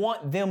I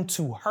want them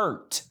to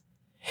hurt.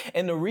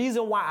 And the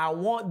reason why I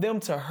want them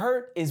to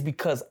hurt is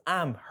because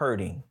I'm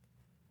hurting.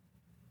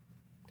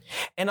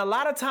 And a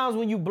lot of times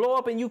when you blow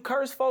up and you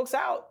curse folks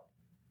out,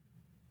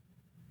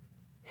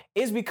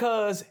 it's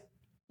because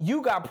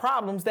you got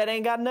problems that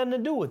ain't got nothing to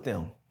do with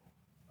them.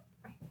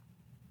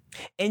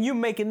 And you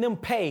making them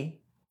pay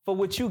for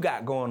what you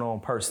got going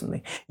on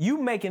personally. You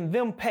making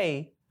them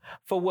pay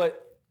for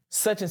what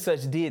such and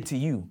such did to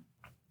you.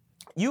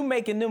 You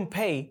making them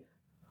pay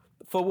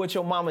for what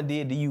your mama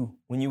did to you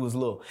when you was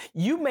little.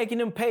 You making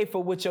them pay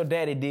for what your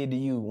daddy did to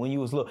you when you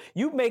was little.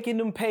 You making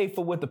them pay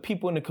for what the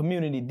people in the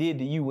community did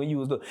to you when you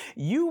was little.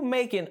 You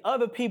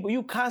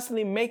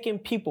constantly making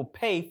people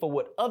pay for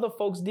what other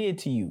folks did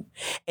to you.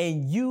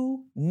 And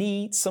you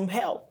need some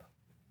help.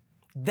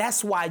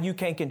 That's why you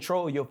can't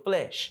control your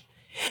flesh.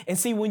 And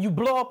see, when you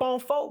blow up on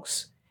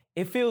folks,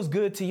 it feels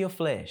good to your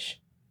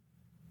flesh.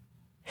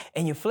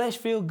 And your flesh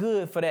feels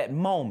good for that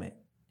moment.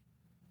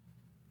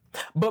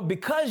 But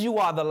because you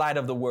are the light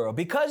of the world,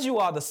 because you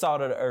are the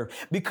salt of the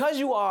earth, because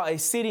you are a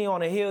city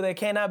on a hill that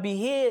cannot be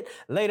hid,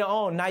 later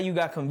on, now you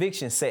got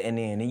conviction setting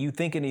in and you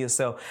thinking to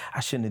yourself, I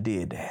shouldn't have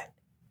did that.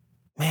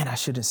 Man, I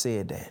shouldn't have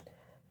said that.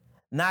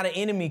 Now the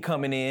enemy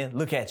coming in,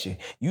 look at you.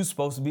 You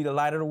supposed to be the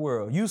light of the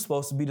world. You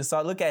supposed to be the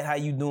salt. Look at how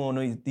you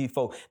doing these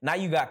folks. Now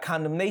you got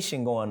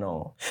condemnation going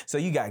on. So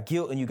you got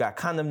guilt and you got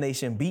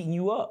condemnation beating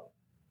you up.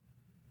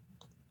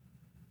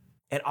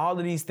 And all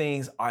of these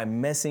things are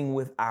messing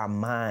with our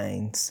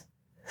minds.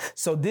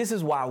 So this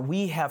is why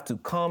we have to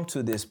come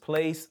to this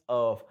place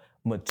of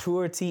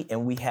maturity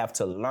and we have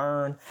to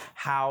learn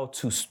how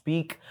to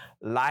speak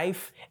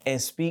life and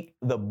speak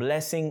the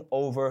blessing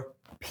over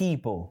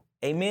people.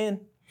 Amen.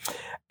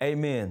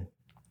 Amen.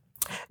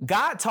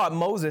 God taught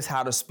Moses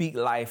how to speak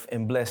life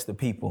and bless the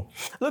people.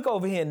 Look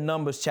over here in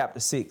Numbers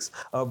chapter 6,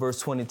 verse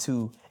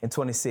 22 and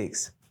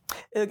 26.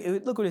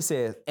 Look what it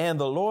says. And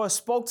the Lord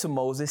spoke to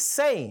Moses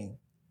saying,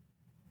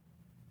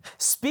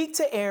 speak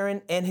to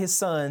Aaron and his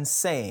sons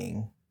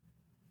saying,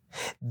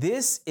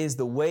 this is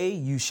the way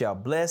you shall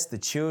bless the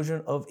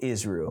children of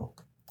Israel.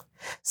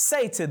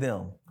 Say to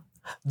them,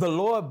 the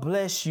Lord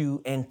bless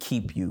you and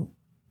keep you.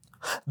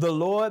 The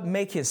Lord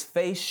make his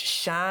face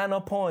shine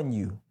upon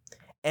you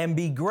and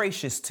be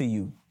gracious to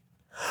you.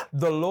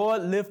 The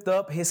Lord lift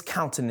up his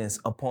countenance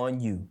upon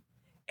you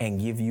and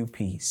give you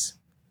peace.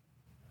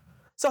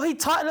 So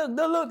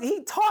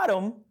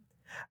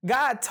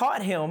God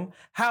taught him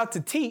how to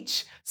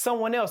teach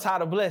someone else how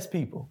to bless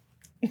people.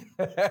 Ain't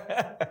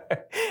that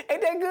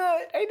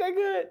good? Ain't that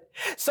good?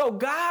 So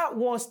God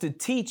wants to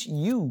teach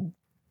you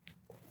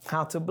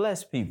how to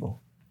bless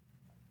people.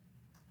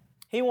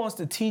 He wants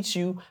to teach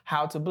you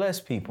how to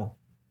bless people.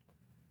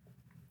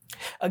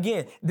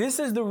 Again, this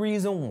is the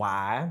reason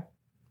why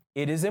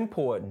it is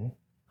important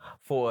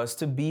for us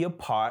to be a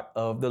part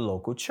of the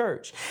local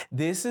church.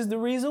 This is the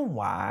reason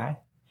why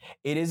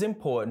it is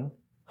important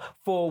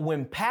for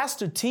when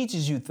pastor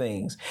teaches you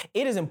things,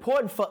 it is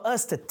important for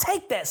us to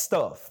take that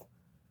stuff.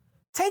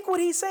 Take what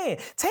he's saying.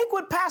 Take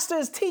what pastor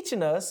is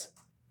teaching us.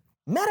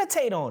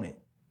 Meditate on it.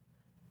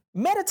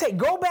 Meditate.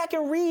 Go back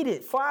and read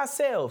it for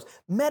ourselves.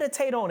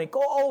 Meditate on it.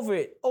 Go over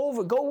it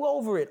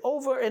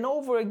over and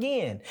over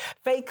again.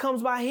 Faith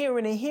comes by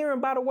hearing and hearing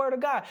by the word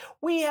of God.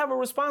 We have a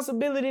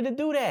responsibility to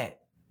do that.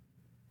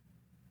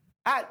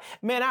 I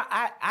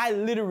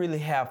literally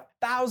have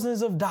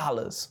thousands of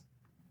dollars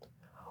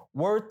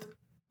worth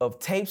of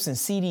tapes and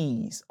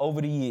CDs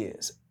over the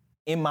years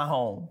in my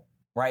home.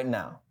 right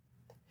now.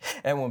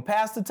 And when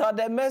Pastor taught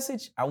that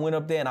message, I went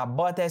up there and I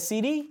bought that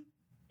CD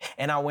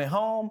and I went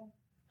home.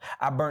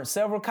 I burnt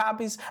several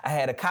copies. I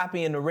had a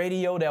copy in the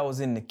radio that was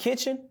in the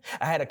kitchen.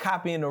 I had a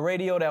copy in the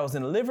radio that was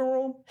in the living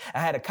room. I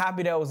had a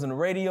copy that was in the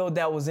radio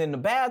that was in the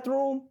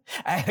bathroom.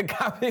 I had a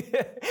copy,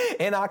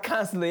 and I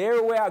constantly,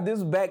 everywhere, this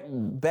was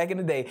back in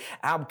the day,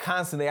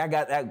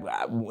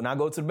 when I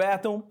go to the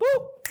bathroom,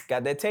 boop,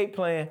 got that tape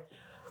playing.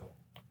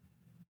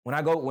 When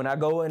I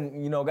go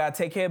and, gotta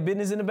take care of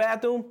business in the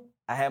bathroom,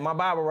 I had my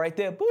Bible right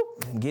there,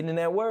 boop, getting in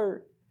that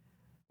word.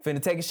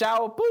 Finna take a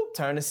shower, boop,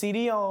 turn the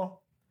CD on.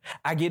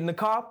 I get in the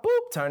car,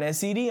 boop, turn that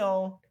CD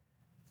on.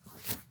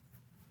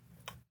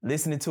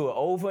 Listening to it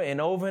over and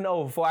over and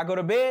over. Before I go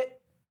to bed,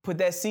 put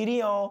that CD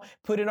on,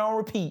 put it on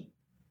repeat.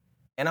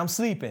 And I'm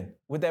sleeping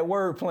with that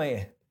word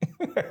playing.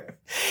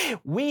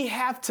 We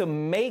have to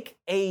make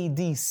a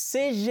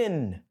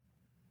decision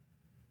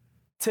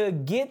to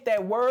get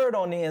that word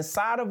on the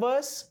inside of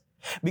us,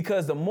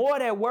 because the more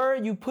that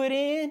word you put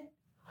in,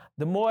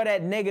 the more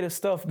that negative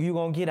stuff you're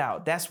going to get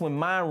out. That's when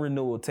mind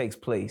renewal takes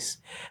place.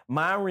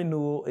 Mind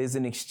renewal is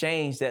an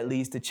exchange that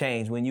leads to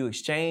change. When you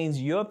exchange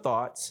your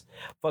thoughts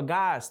for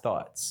God's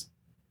thoughts.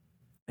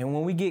 And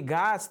when we get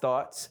God's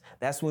thoughts,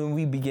 that's when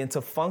we begin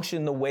to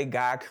function the way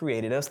God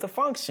created us to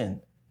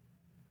function.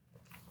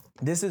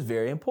 This is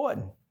very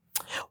important.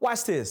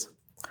 Watch this.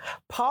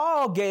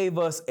 Paul gave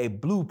us a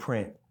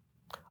blueprint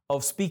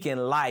of speaking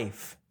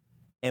life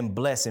and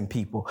blessing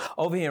people.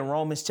 Over here in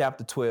Romans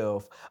chapter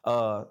 12,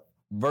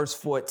 verse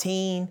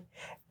 14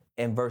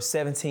 and verse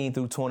 17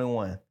 through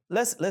 21.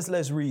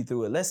 Let's read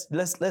through it.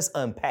 Let's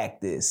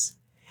unpack this.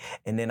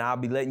 And then I'll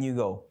be letting you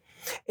go.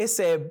 It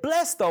said,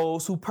 bless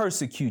those who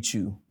persecute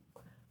you.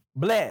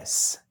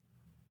 Bless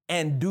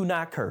and do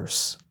not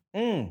curse.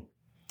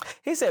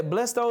 He said,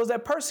 bless those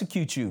that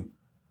persecute you.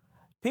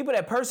 People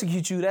that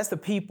persecute you, that's the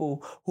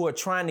people who are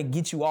trying to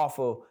get you off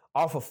of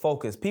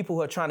focus. People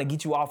who are trying to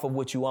get you off of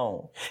what you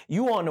own.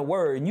 You on the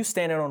word, and you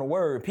standing on the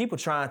word. People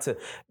trying to,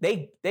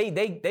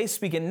 they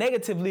speaking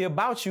negatively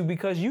about you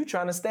because you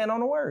trying to stand on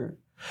the word.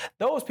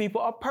 Those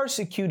people are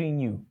persecuting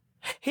you.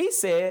 He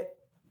said,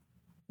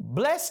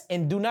 bless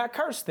and do not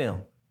curse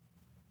them.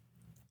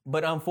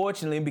 But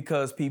unfortunately,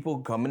 because people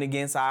coming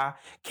against our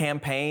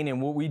campaign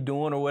and what we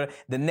doing or what,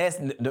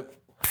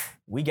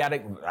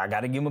 I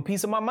gotta give them a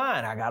piece of my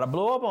mind. I gotta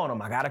blow up on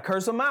them. I gotta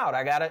curse them out.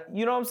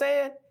 You know what I'm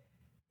saying?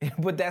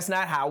 But that's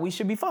not how we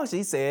should be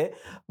functioning. He said,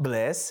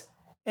 bless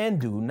and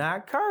do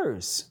not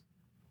curse.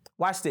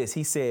 Watch this.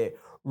 He said,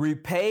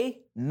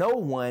 repay no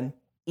one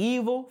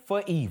evil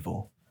for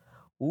evil.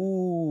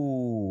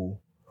 Ooh.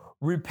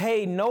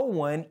 Repay no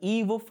one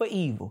evil for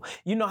evil.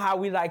 You know how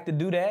we like to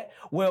do that?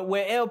 Well,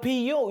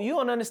 LP, you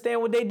don't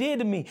understand what they did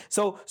to me.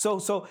 So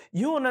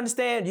you don't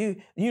understand. You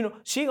know,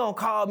 she gonna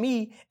call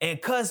me and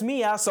cuss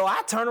me out. So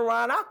I turn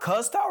around, I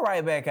cussed her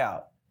right back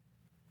out.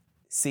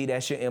 See,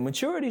 that's your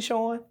immaturity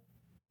showing.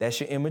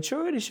 That's your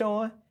immaturity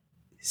showing.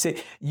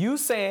 See, you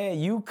saying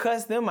you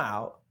cussed them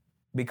out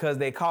because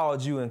they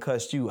called you and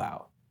cussed you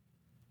out.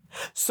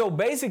 So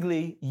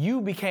basically,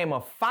 you became a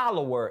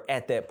follower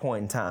at that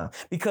point in time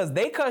because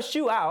they cussed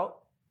you out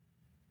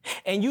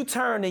and you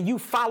turned and you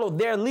followed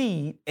their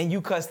lead and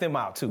you cussed them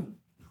out too.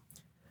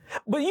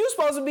 But you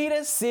supposed to be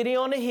that city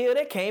on the hill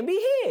that can't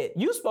be hid.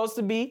 You supposed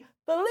to be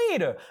the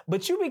leader,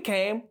 but you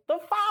became the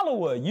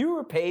follower. You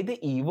repaid the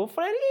evil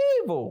for the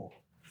evil.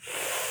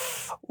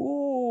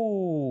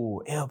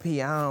 Ooh,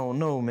 LP, I don't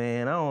know,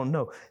 man. I don't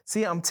know.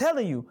 See, I'm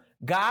telling you,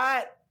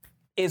 God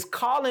is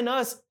calling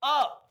us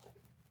up.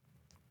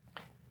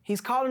 He's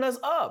calling us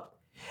up.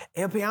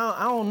 LP,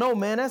 I don't know,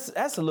 man.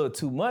 That's a little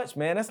too much,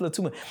 man. That's a little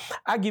too much.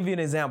 I'll give you an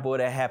example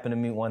that happened to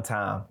me one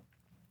time.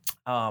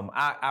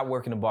 I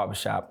work in a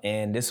barbershop,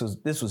 and this was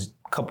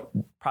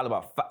probably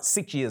about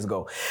 6 years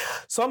ago.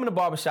 So I'm in the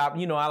barbershop.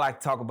 You know, I like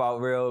to talk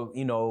about real,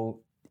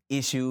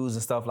 issues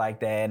and stuff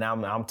like that. And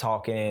I'm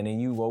talking,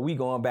 and we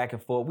going back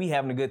and forth. We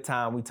having a good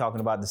time. We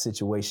talking about the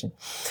situation.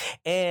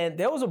 And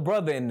there was a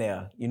brother in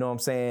there, you know what I'm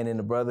saying? And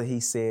the brother, he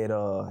said,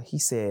 LP,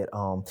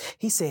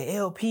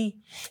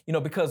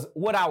 because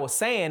what I was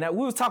saying,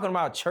 we was talking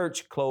about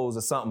church clothes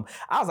or something.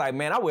 I was like,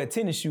 man, I wear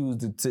tennis shoes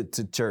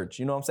to church.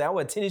 You know what I'm saying? I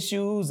wear tennis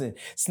shoes and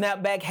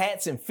snapback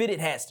hats and fitted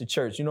hats to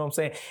church. You know what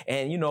I'm saying?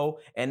 And,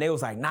 and they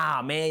was like,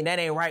 nah, man, that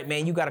ain't right,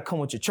 man. You got to come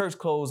with your church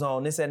clothes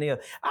on, this and the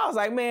other. I was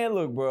like, man,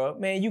 look, bro,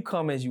 man, you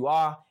come as you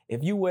are.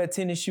 If you wear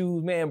tennis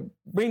shoes, man,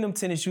 bring them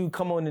tennis shoes,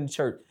 come on in the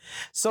church.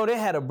 So they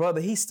had a brother,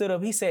 he stood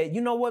up, he said,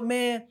 you know what,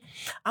 man?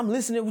 I'm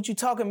listening to what you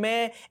talking,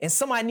 man, and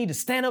somebody need to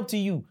stand up to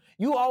you.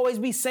 You always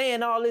be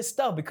saying all this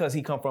stuff, because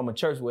he come from a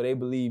church where they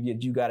believe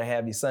that you got to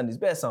have your Sunday's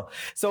best on.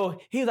 So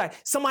he's like,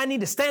 somebody need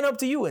to stand up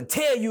to you and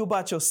tell you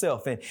about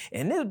yourself.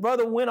 And this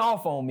brother went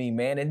off on me,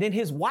 man. And then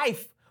his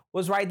wife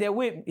was right there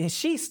with me. And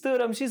she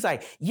stood up and she's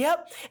like,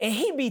 yep. And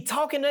he be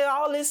talking to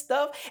all this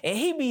stuff and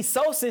he be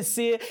so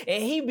sincere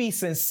and he be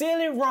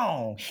sincerely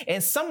wrong.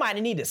 And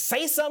somebody need to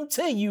say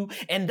something to you.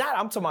 And that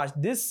I'm talking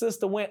about, this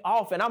sister went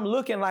off and I'm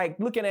looking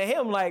at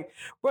him like,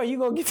 bro, you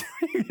gonna get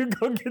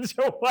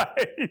your wife.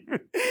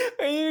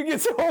 And you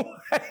get your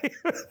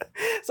wife.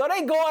 So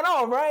they going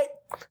off, right?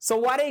 So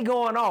while they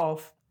going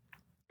off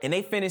and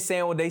they finish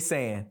saying what they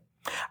saying,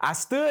 I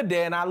stood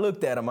there and I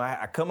looked at him.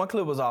 I cut my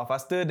clippers off. I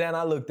stood there and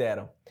I looked at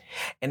him.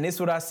 And this is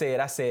what I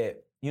said. I said,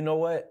 you know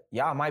what?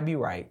 Y'all might be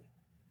right.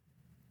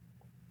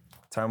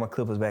 Turn my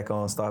clippers back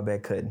on, start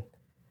back cutting.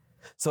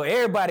 So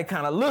everybody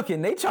kind of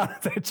looking. They trying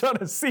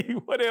to see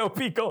what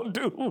LP gonna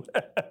do.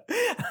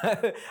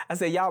 I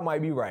said, y'all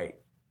might be right.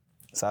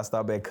 So I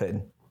start back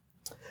cutting.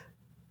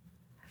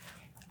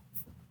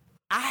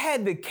 I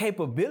had the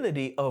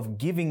capability of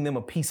giving them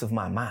a piece of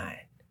my mind.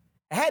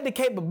 I had the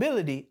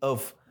capability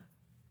of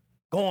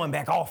going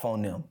back off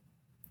on them.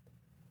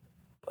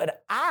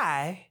 But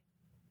I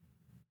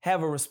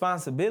have a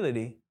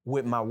responsibility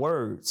with my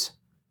words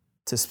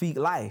to speak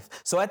life.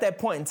 So at that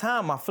point in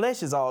time, my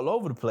flesh is all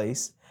over the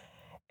place.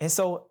 And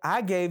so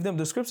I gave them,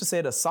 the scripture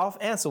said, a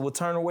soft answer will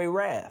turn away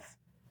wrath.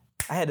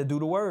 I had to do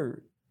the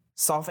word.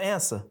 Soft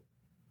answer.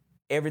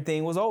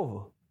 Everything was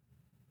over.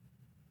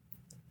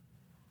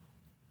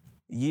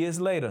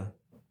 Years later,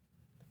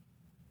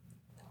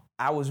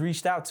 I was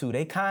reached out to.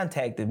 They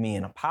contacted me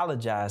and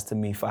apologized to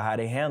me for how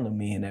they handled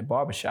me in that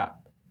barbershop.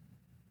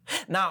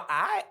 Now,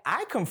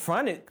 I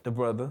confronted the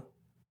brother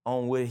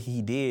on what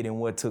he did and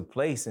what took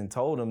place and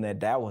told him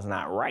that was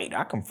not right.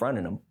 I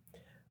confronted him,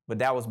 but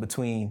that was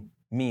between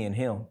me and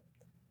him.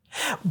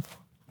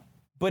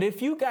 But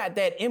if you got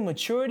that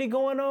immaturity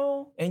going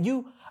on and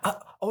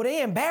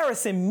they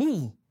embarrassing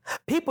me.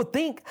 People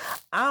think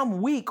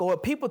I'm weak or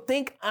people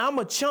think I'm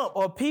a chump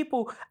or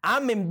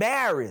I'm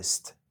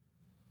embarrassed.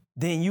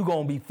 Then you're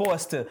going to be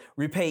forced to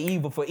repay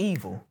evil for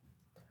evil.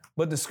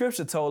 But the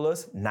scripture told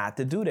us not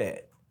to do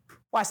that.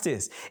 Watch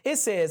this. It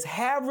says,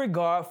 have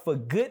regard for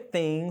good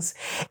things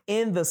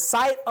in the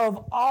sight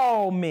of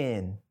all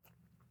men.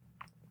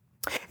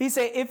 He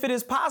said, if it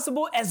is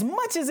possible, as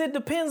much as it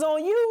depends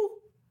on you,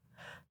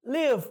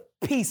 live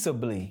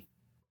peaceably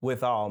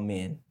with all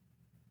men.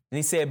 And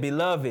he said,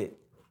 beloved,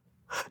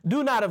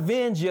 do not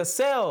avenge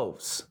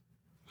yourselves,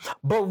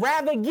 but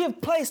rather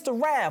give place to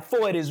wrath,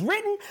 for it is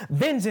written,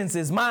 vengeance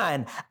is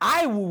mine,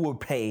 I will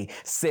repay,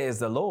 says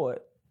the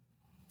Lord.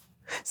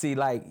 See,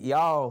 like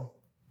y'all,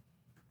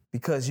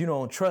 because you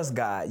don't trust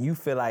God, you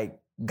feel like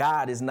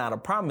God is not a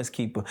promise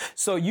keeper.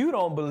 So you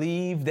don't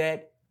believe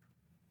that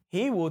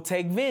he will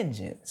take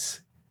vengeance.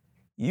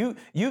 You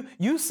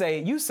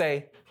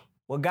say,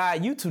 well,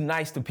 God, you too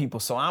nice to people,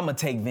 so I'm going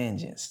to take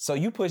vengeance. So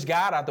you push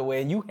God out the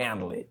way and you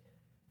handle it.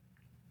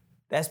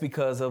 That's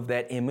because of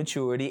that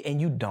immaturity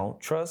and you don't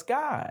trust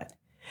God.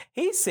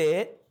 He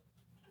said,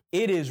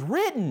 it is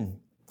written,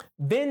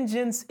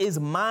 vengeance is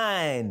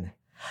mine.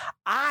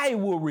 I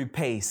will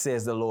repay,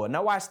 says the Lord.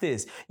 Now watch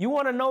this. You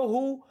want to know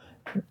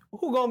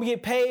who going to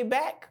get paid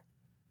back?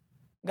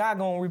 God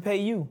going to repay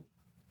you.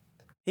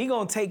 He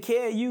going to take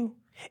care of you.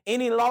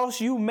 Any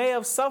loss you may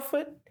have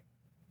suffered,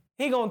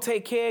 he going to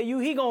take care of you.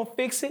 He going to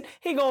fix it.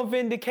 He going to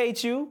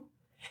vindicate you.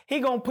 He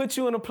going to put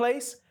you in a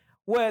place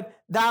where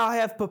thou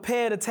hast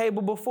prepared a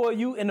table before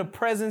you in the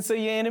presence of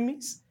your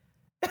enemies.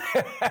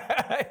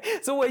 But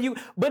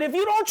if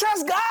you don't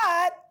trust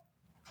God,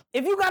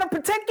 if you got to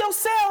protect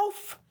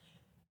yourself,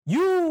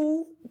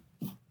 you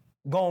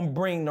gonna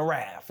bring the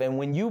wrath. And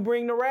when you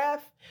bring the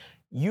wrath,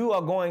 you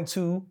are going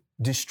to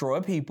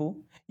destroy people.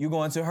 You're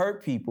going to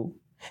hurt people.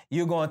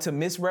 You're going to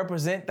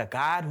misrepresent the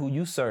God who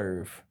you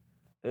serve.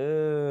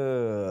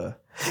 Look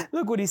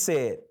what he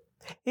said.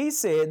 He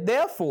said,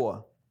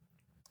 therefore,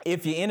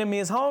 if your enemy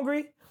is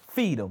hungry,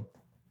 feed him.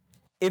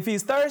 If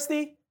he's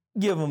thirsty,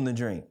 give him the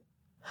drink.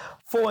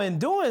 For in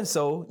doing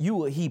so, you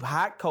will heap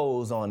hot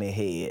coals on their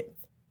head.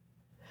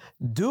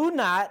 Do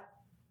not,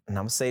 and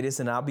I'm going to say this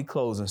and I'll be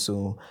closing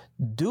soon,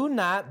 do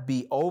not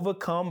be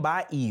overcome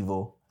by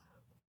evil,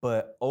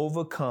 but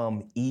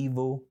overcome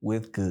evil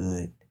with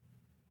good.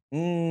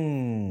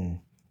 Do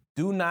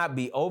not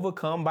be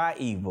overcome by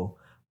evil,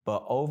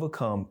 but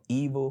overcome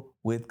evil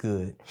with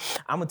good.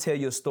 I'm going to tell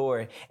you a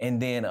story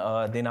and then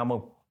I'm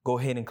going to go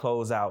ahead and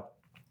close out.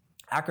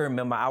 I can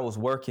remember I was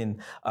working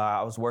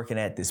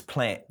at this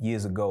plant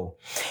years ago.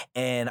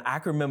 And I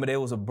can remember there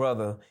was a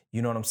brother,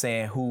 you know what I'm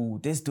saying, who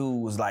this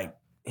dude was like,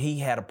 he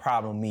had a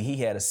problem with me.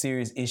 He had a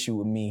serious issue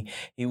with me.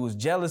 He was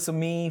jealous of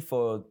me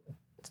for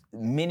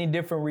many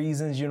different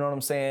reasons, you know what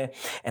I'm saying?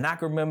 And I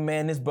can remember,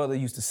 man, this brother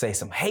used to say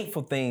some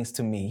hateful things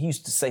to me. He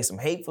used to say some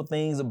hateful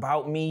things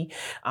about me.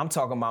 I'm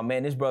talking about,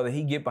 man, this brother,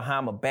 he get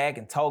behind my back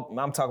and talk.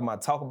 I'm talking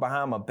about talking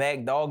behind my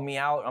back, dog me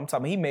out. I'm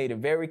talking, he made it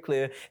very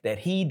clear that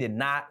he did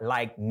not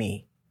like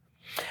me.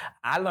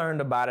 I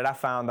learned about it. I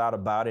found out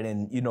about it.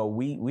 And, you know,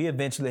 we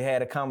eventually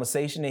had a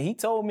conversation and he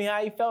told me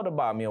how he felt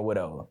about me or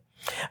whatever.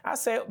 I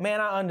said,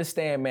 man, I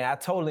understand, man. I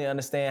totally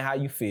understand how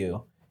you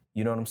feel.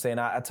 You know what I'm saying?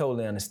 I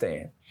totally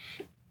understand.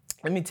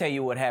 Let me tell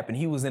you what happened.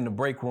 He was in the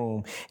break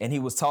room and he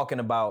was talking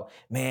about,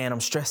 man,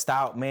 I'm stressed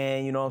out,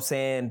 man. You know what I'm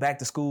saying? Back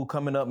to school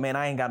coming up, man.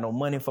 I ain't got no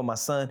money for my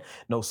son,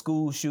 no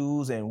school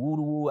shoes and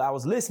woo-woo. I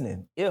was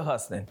listening, ear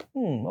hustling.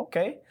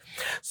 Okay.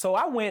 So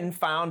I went and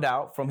found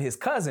out from his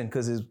cousin,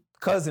 because his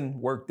cousin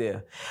worked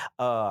there.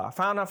 I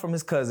found out from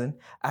his cousin.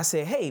 I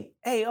said, hey,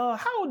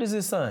 how old is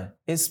his son?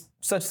 It's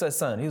such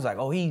son. He was like,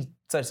 oh, he's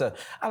such.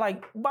 I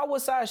like, about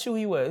what size shoe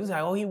he wear? He was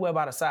like, oh, he wear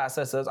about a size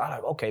such. I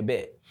like, okay,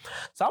 bet.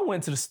 So I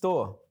went to the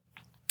store,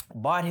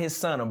 bought his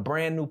son a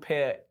brand new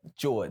pair of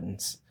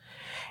Jordans.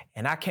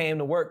 And I came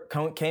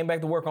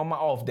back to work on my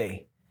off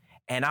day.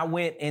 And I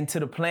went into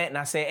the plant and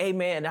I said, hey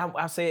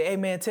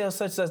man, tell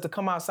such to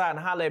come outside and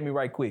holler at me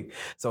right quick.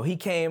 So he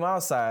came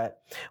outside.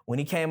 When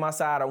he came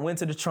outside, I went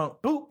to the trunk,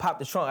 bloop, popped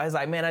the trunk. I was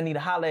like, man, I need to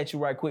holler at you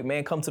right quick,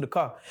 man, come to the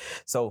car.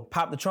 So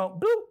popped the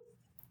trunk, bloop,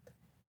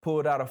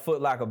 pulled out a Foot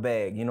Locker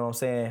bag, you know what I'm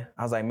saying?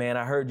 I was like, man,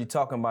 I heard you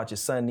talking about your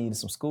son needing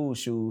some school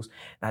shoes,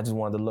 and I just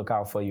wanted to look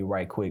out for you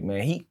right quick,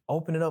 man. He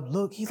opened it up,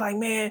 look, he's like,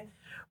 man,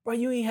 bro,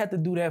 you ain't had to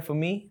do that for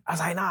me. I was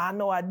like, nah, I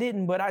know I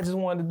didn't, but I just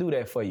wanted to do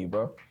that for you,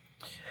 bro.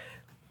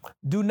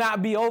 Do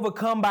not be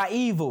overcome by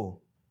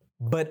evil,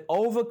 but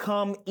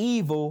overcome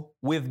evil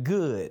with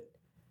good.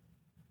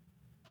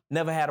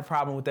 Never had a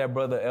problem with that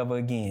brother ever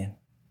again.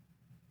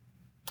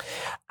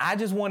 I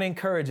just want to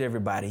encourage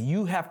everybody.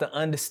 You have to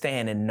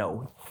understand and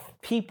know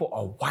people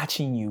are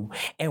watching you,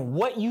 and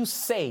what you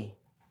say,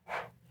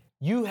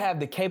 you have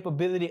the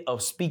capability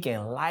of speaking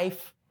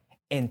life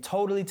and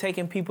totally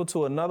taking people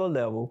to another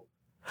level,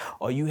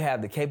 or you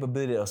have the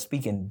capability of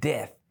speaking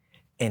death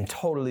and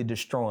totally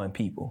destroying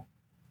people.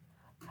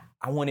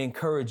 I want to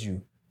encourage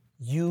you,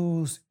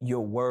 use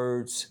your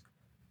words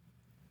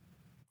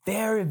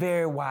very,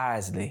 very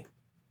wisely.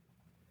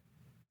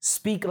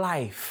 Speak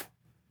life.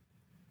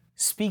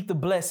 Speak the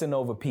blessing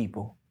over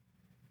people,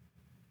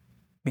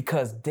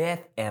 because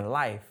death and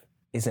life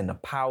is in the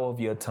power of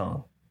your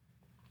tongue.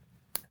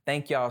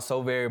 Thank y'all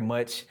so very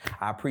much.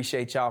 I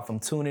appreciate y'all from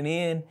tuning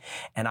in,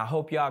 and I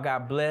hope y'all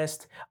got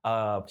blessed.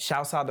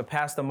 Shouts out to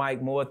Pastor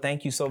Mike Moore.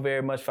 Thank you so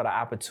very much for the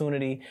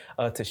opportunity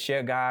to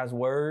share God's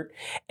word.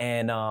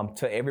 And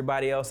to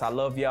everybody else, I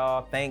love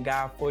y'all. Thank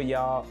God for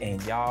y'all,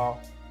 and y'all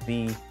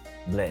be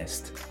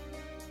blessed.